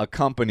a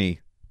company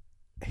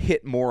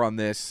hit more on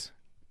this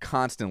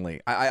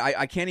constantly.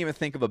 I can't even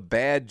think of a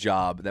bad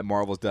job that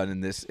Marvel's done in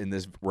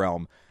this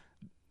realm.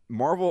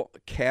 Marvel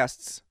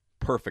casts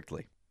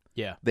perfectly.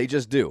 Yeah. They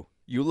just do.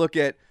 You look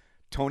at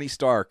Tony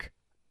Stark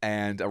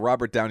and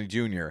Robert Downey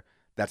Jr.,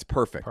 that's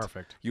perfect.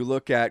 Perfect. You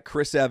look at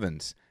Chris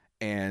Evans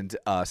and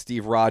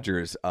Steve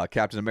Rogers,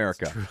 Captain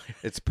America.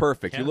 It's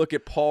perfect. Yeah. You look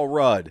at Paul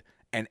Rudd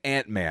and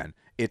Ant-Man.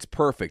 It's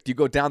perfect. You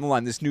go down the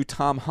line, this new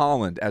Tom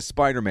Holland as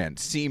Spider-Man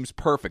seems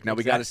perfect. Now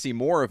we got to see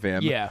more of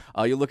him. Yeah.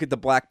 You look at the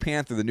Black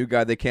Panther, the new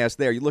guy they cast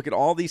there. You look at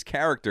all these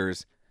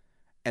characters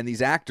and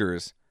these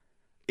actors,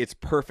 it's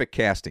perfect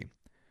casting.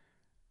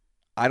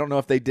 I don't know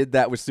if they did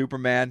that with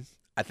Superman.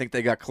 I think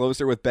they got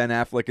closer with Ben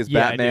Affleck as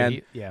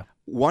Batman. Yeah.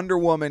 Wonder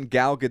Woman,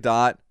 Gal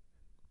Gadot,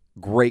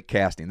 great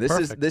casting.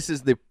 This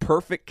is the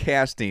perfect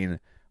casting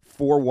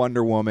for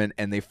Wonder Woman,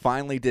 and they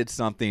finally did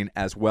something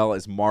as well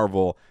as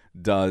Marvel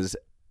does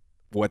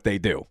what they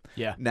do.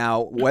 Yeah.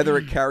 Now, whether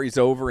it carries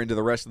over into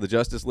the rest of the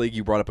Justice League,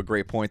 you brought up a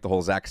great point, the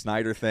whole Zack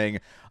Snyder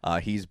thing.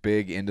 He's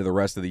big into the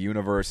rest of the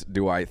universe.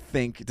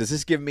 Does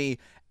this give me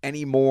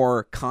any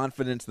more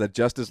confidence that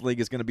Justice League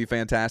is going to be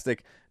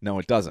fantastic? No,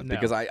 it doesn't. No.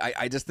 Because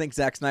I just think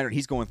Zack Snyder,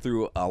 he's going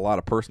through a lot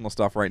of personal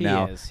stuff right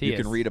now. He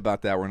can read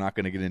about that. We're not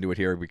going to get into it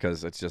here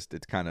because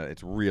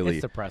it's really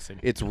it's depressing.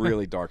 It's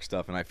really dark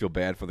stuff, and I feel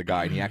bad for the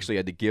guy. And he actually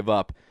had to give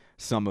up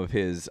some of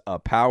his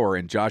power,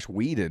 and Josh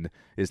Whedon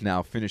is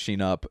now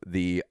finishing up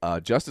the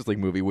Justice League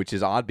movie, which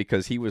is odd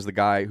because he was the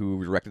guy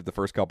who directed the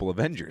first couple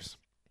Avengers.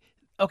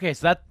 Okay,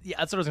 so that's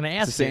what I was going to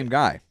ask. It's the same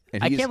guy.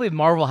 And I can't believe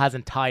Marvel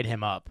hasn't tied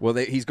him up. Well,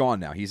 he's gone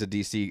now. He's a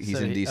DC. He's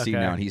in DC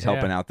now, and he's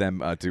helping out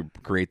them to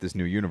create this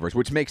new universe,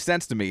 which makes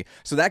sense to me.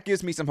 So that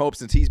gives me some hope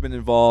since he's been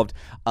involved.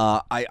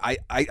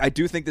 I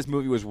do think this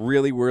movie was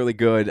really, really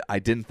good. I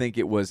didn't think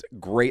it was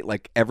great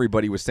like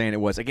everybody was saying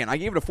it was. Again, I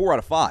gave it a 4 out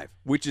of 5,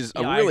 which is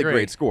a really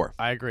great score.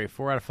 I agree,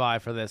 4 out of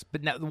 5 for this.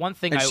 But now, the one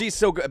thing, and she's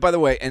so good. By the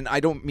way, and I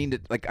don't mean to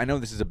I know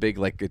this is a big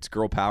it's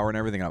girl power and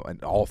everything.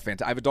 All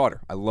fantastic. I have a daughter.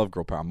 I love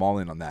girl power. I'm all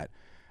in on that,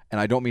 and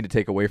I don't mean to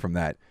take away from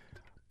that.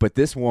 But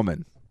this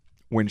woman,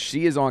 when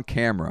she is on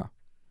camera,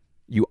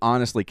 you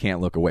honestly can't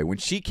look away. When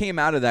she came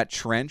out of that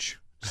trench,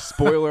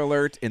 spoiler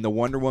alert, in the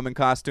Wonder Woman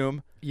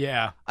costume,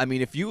 Yeah. I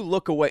mean, if you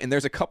look away, and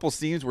there's a couple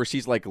scenes where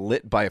she's like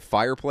lit by a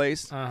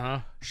fireplace.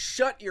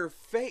 Shut your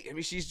face! I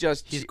mean, she's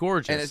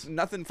gorgeous, and it's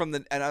nothing from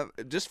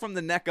just from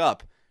the neck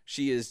up.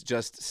 She is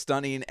just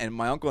stunning. And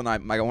my uncle and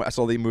I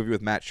saw the movie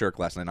with Matt Shirk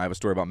last night. And I have a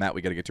story about Matt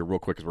we got to get to real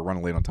quick because we're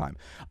running late on time.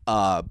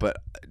 But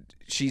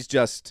she's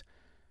just,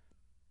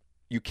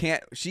 you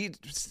can't.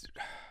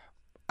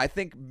 I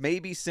think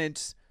maybe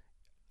since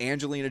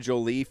Angelina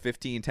Jolie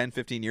 10,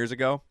 15 years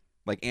ago,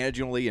 like Angelina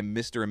Jolie and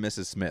Mr. and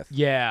Mrs. Smith.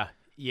 Yeah.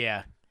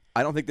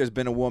 I don't think there's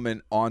been a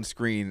woman on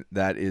screen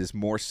that is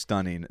more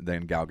stunning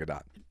than Gal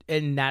Gadot.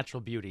 And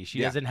natural beauty. She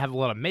Yeah. doesn't have a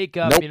lot of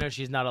makeup. Nope. You know,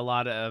 she's not a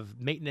lot of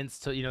maintenance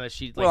to, you know, that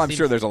she. Like, Well, I'm seems-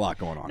 sure there's a lot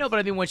going on. No, but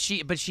I mean,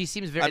 she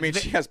seems very. I mean,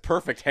 she has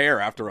perfect hair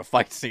after a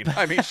fight scene.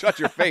 I mean, shut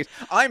your face.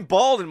 I'm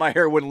bald and my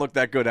hair wouldn't look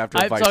that good after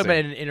a I've fight talked scene. about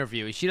it in an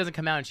interview. She doesn't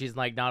come out and she's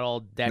like not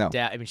all decked No.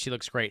 out. I mean, she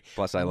looks great.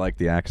 Plus, I like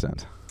the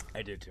accent.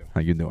 I do too.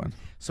 How you doing?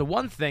 So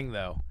one thing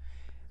though,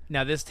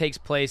 now this takes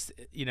place,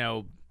 you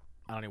know,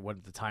 I don't know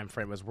what the time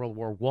frame was, World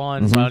War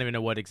One. So I don't even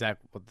know what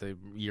the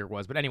year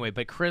was. But anyway,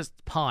 but Chris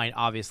Pine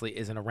obviously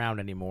isn't around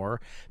anymore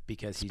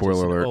because he's Spoiler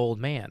just alert. an old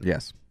man.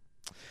 Yes.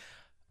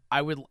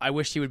 I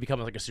wish he would become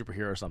like a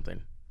superhero or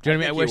something. Do you know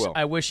what I think mean? he will.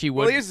 I wish he would.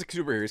 Well, he is a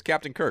superhero. He's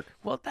Captain Kirk.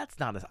 Well, that's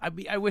not.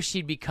 I wish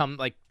he'd become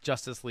like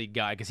Justice League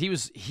guy because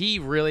he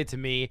really to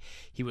me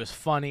he was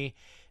funny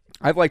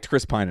I've liked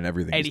Chris Pine in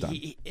everything and he's done.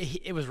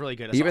 it was really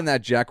good. Even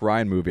that Jack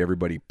Ryan movie,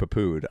 everybody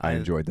poo-pooed. I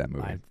enjoyed that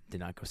movie. I did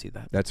not go see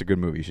that. That's a good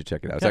movie. You should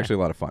check it out. It's Okay. actually a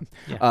lot of fun.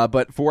 Yeah.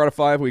 But 4 out of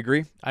 5, we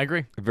agree. I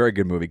agree. A very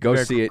good movie. Go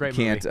Very see it. great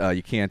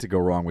You can't go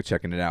wrong with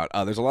checking it out.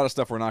 There's a lot of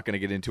stuff we're not going to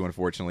get into,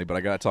 unfortunately, but I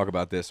got to talk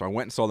about this. So I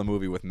went and saw the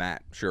movie with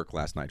Matt Shirk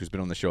last night, who's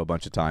been on the show a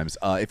bunch of times.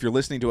 If you're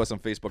listening to us on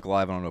Facebook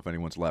Live, I don't know if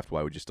anyone's left.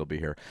 Why would you still be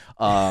here?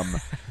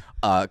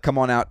 Come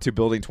on out to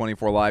Building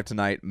 24 Live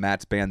tonight.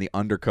 Matt's band, The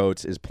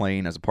Undercoats, is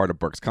playing as a part of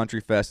Berks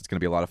Country Fest. It's going to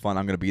be a lot of fun.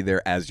 I'm going to be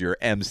there as your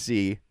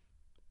MC.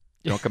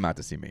 Don't come out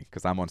to see me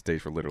because I'm on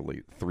stage for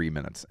literally 3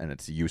 minutes and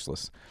it's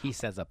useless. He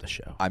sets up the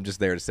show. I'm just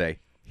there to say,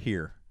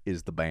 here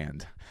is the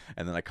band.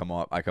 And then I come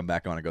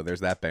back on and go,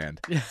 there's that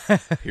band.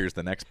 Here's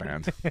the next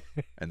band.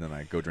 And then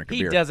I go drink a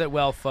He beer. does it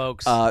well,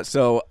 folks.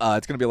 So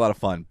it's going to be a lot of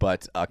fun,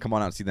 but come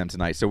on out and see them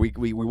tonight. So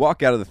we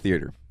walk out of the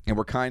theater and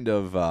we're kind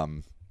of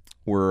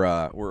we're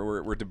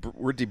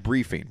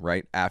debriefing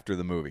right after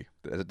the movie.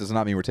 That does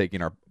not mean we're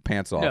taking our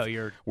pants off.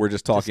 No, we're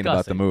just talking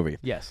about the discussing. movie.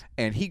 Yes.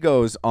 And he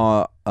goes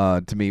to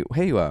me,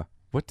 hey,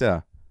 what's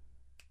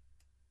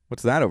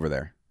that over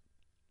there?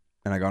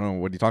 And I go, no,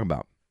 what are you talking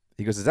about?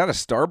 He goes, is that a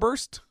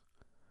starburst?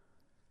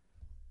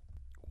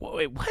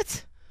 Wait,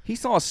 what? He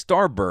saw a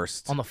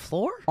starburst On the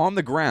floor? on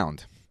the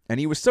ground, and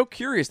he was so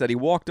curious that he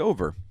walked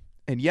over.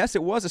 And yes,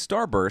 it was a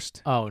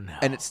starburst, Oh no.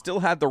 and it still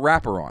had the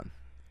wrapper on.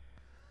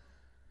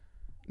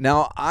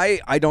 Now, I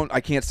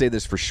can't say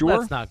this for sure.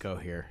 Let's not go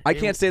here. I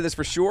can't say this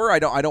for sure. I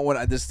don't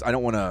want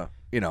to,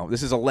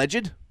 this is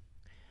alleged.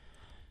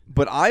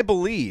 But I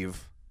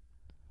believe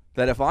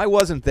that if I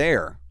wasn't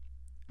there,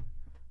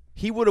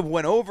 he would have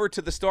went over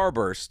to the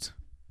starburst.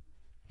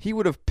 He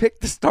would have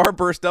picked the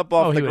starburst up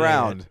off he the would've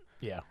ground. ate it.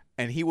 Yeah.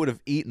 And he would have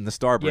eaten the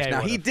starburst. Yeah, he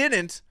now, he would've.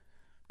 didn't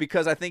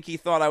because I think he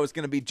thought I was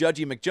going to be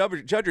Judgy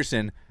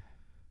McJudgerson,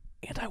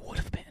 and I would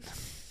have been.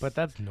 But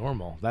that's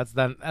normal. That's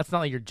not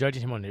like you're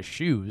judging him on his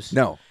shoes.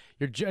 No.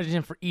 You're judging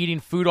him for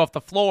eating food off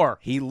the floor.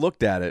 He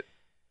looked at it,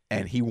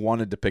 and he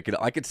wanted to pick it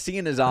up. I could see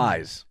in his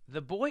eyes. The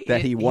boy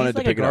That he wanted he's to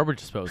like pick a it up. garbage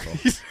disposal.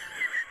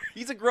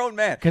 He's a grown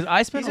man. Because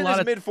I spent He's a in lot his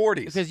of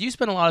mid-40s. Because you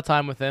spent a lot of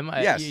time with him.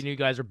 Yes. You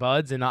guys are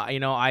buds, and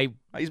I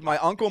He's my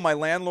uncle, my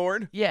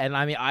landlord. yeah, and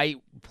I mean I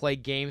play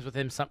games with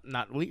him.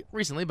 Not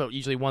recently, but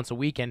usually once a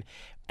week. And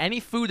any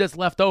food that's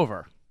left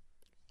over,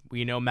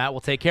 Matt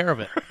will take care of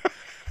it.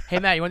 Hey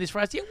Matt, you want these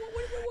fries? Yeah.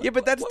 Yeah,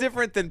 but that's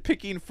different than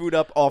picking food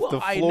up off the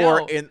I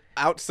floor know.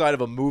 outside of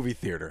a movie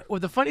theater. Well,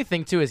 the funny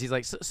thing too is he's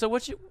like, so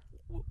what you.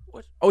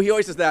 Oh, he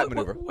always does that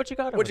maneuver. What you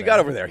got over What you there? got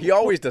over there? He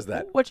always does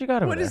that. What you got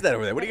over What there? is that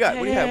over there? What do you got?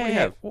 What do you have? What do you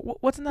have?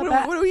 What's in that What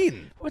bag? are we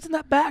eating? What's in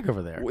that bag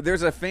over there?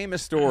 There's a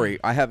famous story.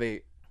 I have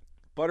a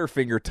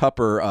Butterfinger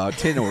Tupper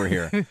tin over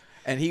here.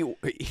 And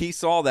he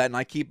saw that, and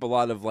I keep a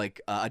lot of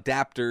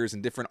adapters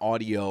and different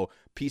audio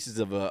pieces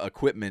of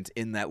equipment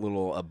in that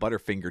little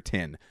Butterfinger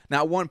tin.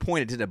 Now, at one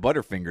point, it didn't have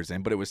Butterfingers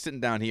in, but it was sitting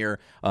down here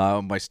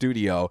in my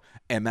studio,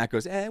 and Matt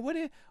goes, what do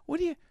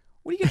you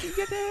get?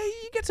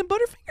 You get some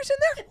Butterfingers in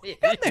there? What you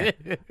got in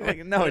there? I'm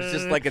like, no, it's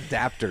just like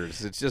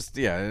adapters. It's just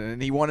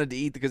and he wanted to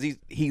eat because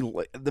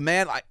the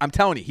man. I'm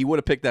telling you, he would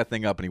have picked that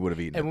thing up and he would have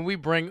eaten And it. when we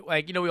bring,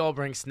 we all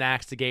bring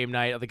snacks to game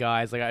night. Other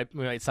guys, we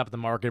might stop at the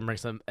market and bring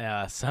some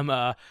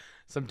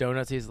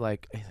donuts. He's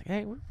like,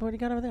 hey, what do you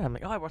got over there? I'm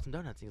like, oh, I brought some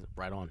donuts. He's like,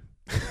 right on.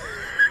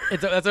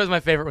 That's always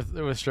my favorite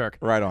with Shirk.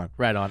 Right on.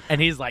 Right on.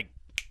 And he's like,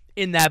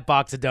 in that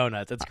box of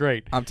donuts. That's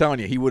great. I'm telling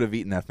you, he would have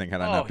eaten that thing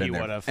had I not been he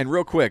there. would've. And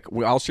real quick,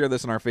 I'll share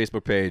this on our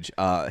Facebook page.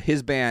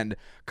 His band,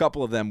 a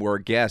couple of them were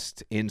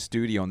guests in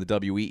studio on the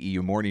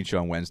WEEU morning show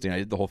on Wednesday. And I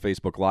did the whole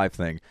Facebook Live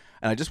thing,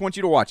 and I just want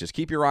you to watch this.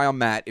 Keep your eye on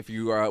Matt if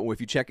you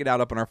check it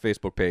out up on our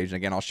Facebook page. And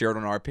again, I'll share it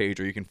on our page,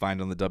 or you can find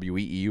it on the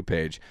WEEU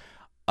page.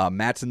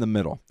 Matt's in the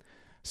middle,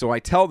 so I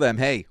tell them,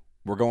 "Hey,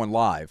 we're going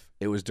live."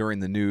 It was during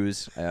the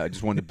news. I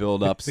just wanted to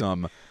build up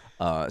some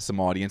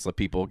audience, let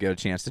people get a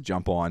chance to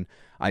jump on.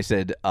 I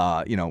said,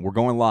 we're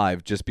going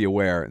live. Just be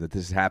aware that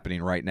this is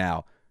happening right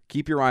now.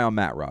 Keep your eye on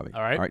Matt, Robbie.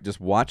 All right. Just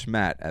watch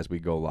Matt as we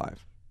go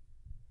live.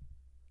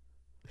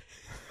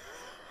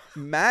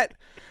 Matt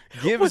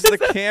gives the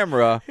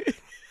camera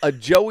a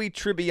Joey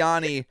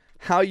Tribbiani,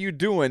 how you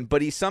doing?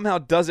 But he somehow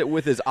does it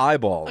with his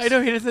eyeballs. I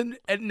know he doesn't.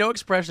 No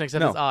expression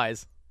except No. his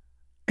eyes.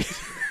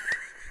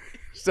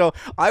 So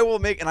I will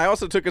make, and I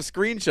also took a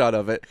screenshot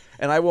of it,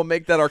 and I will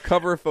make that our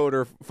cover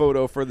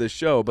photo for this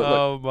show. But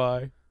look,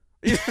 my.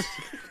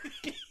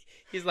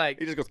 He's like,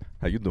 he just goes,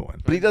 "How you doing?"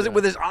 But he does it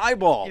with his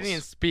eyeballs. he didn't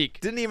even speak.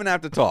 Didn't even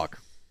have to talk.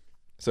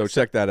 So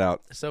check that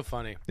out. So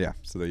funny. Yeah,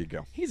 so there you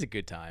go. He's a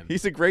good time.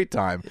 He's a great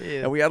time,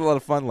 Yeah. and we had a lot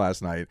of fun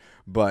last night.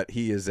 But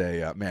he is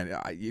a man.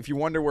 If you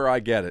wonder where I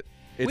get it,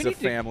 it's a need to-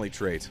 family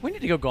trait. We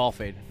need to go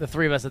golfing. The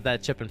three of us at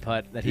that chip and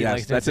putt that he Yes,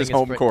 likes. that's doing his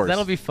home course.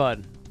 That'll be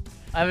fun.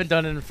 I haven't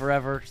done it in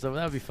forever, so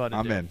that'll be fun.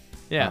 I'm in.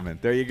 Yeah. I'm in.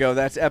 There you go.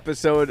 That's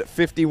episode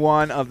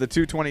 51 of the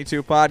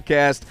 222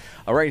 podcast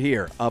right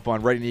here up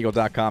on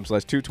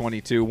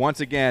ReadyAndEagle.com/222.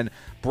 Once again,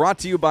 brought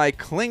to you by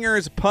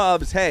Clingers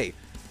Pubs. Hey,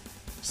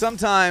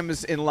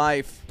 sometimes in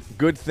life,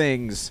 good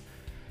things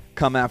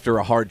come after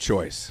a hard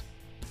choice.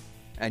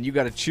 And you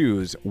got to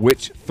choose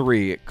which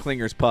three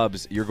Clingers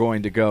Pubs you're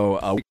going to go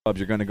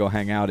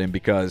hang out in,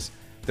 because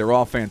they're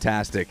all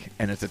fantastic,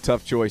 and it's a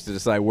tough choice to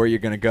decide where you're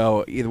going to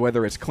go, either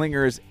whether it's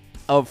Clingers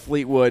of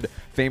Fleetwood,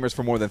 famous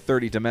for more than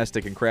 30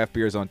 domestic and craft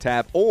beers on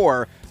tap,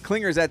 or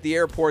Clingers at the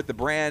Airport, the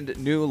brand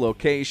new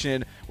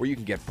location where you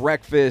can get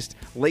breakfast,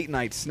 late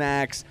night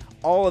snacks.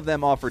 All of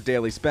them offer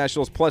daily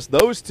specials, plus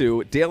those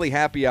two daily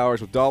happy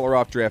hours with $1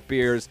 off draft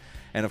beers.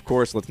 And of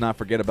course, let's not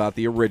forget about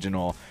the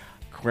original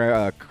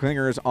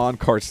Clingers on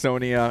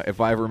Carsonia.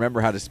 If I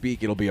remember how to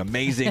speak, it'll be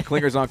amazing.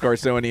 Clingers on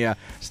Carsonia.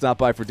 Stop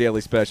by for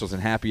daily specials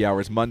and happy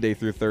hours Monday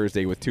through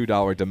Thursday with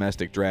 $2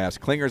 domestic drafts.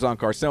 Clingers on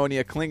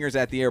Carsonia, Clingers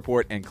at the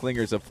Airport, and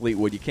Clingers of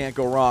Fleetwood. You can't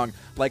go wrong.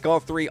 Like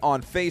all three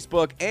on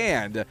Facebook,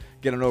 and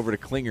get on over to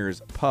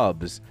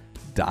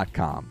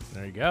clingerspubs.com.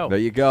 There you go. There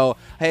you go.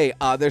 Hey,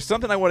 there's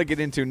something I want to get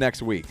into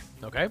next week.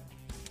 Okay.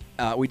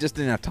 We just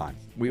didn't have time.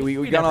 We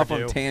got never off on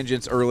do.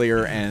 tangents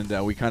earlier,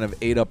 and we kind of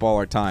ate up all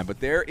our time. But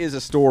there is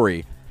a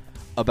story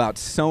about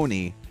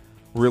Sony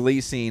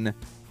releasing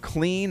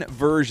clean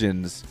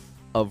versions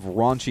of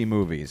raunchy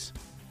movies.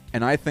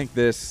 And I think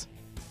this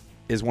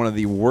is one of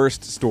the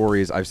worst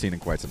stories I've seen in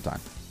quite some time.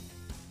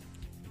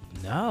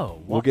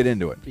 No. We'll get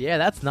into it. Yeah,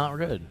 that's not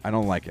good. I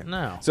don't like it.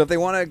 No. So if they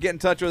want to get in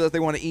touch with us, they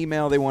want to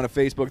email, they want to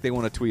Facebook, they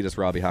want to tweet us,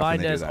 Robbie, how Find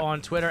can they us do that?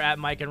 on Twitter at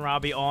Mike and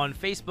Robbie, on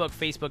Facebook,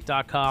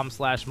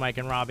 facebook.com/Mike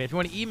and Robbie. If you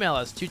want to email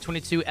us,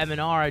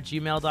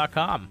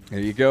 222mnr@gmail.com. There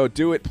you go.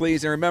 Do it,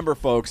 please. And remember,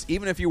 folks,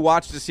 even if you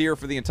watched us here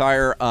for the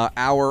entire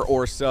hour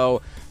or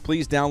so,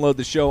 please download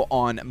the show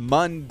on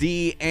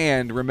Monday.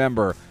 And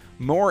remember,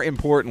 more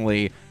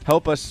importantly,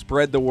 help us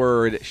spread the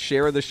word.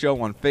 Share the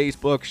show on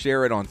Facebook.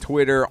 Share it on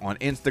Twitter, on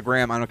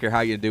Instagram. I don't care how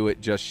you do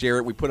it. Just share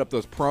it. We put up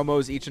those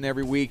promos each and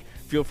every week.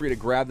 Feel free to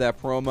grab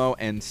that promo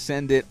and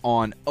send it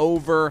on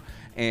over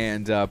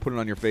and put it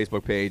on your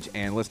Facebook page.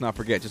 And let's not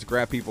forget, just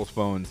grab people's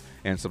phones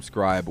and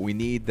subscribe. We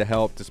need the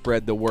help to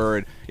spread the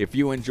word. If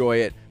you enjoy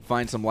it,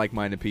 find some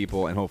like-minded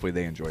people, and hopefully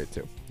they enjoy it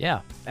too.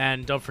 Yeah.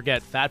 And don't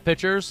forget, fat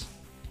pitchers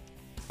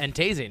and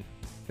tasing.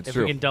 It's if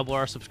true. we can double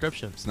our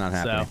subscription. It's not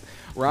happening.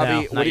 So, Robbie,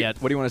 no, what not do you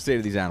yet. want to say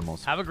to these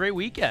animals? Have a great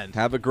weekend.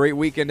 Have a great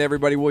weekend,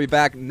 everybody. We'll be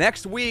back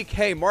next week.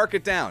 Hey, mark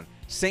it down.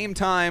 Same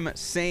time,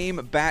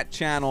 same bat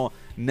channel.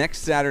 Next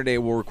Saturday,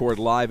 we'll record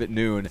live at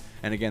noon.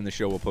 And again, the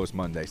show will post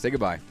Monday. Say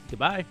goodbye.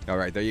 Goodbye. All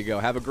right, there you go.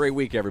 Have a great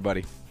week,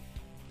 everybody.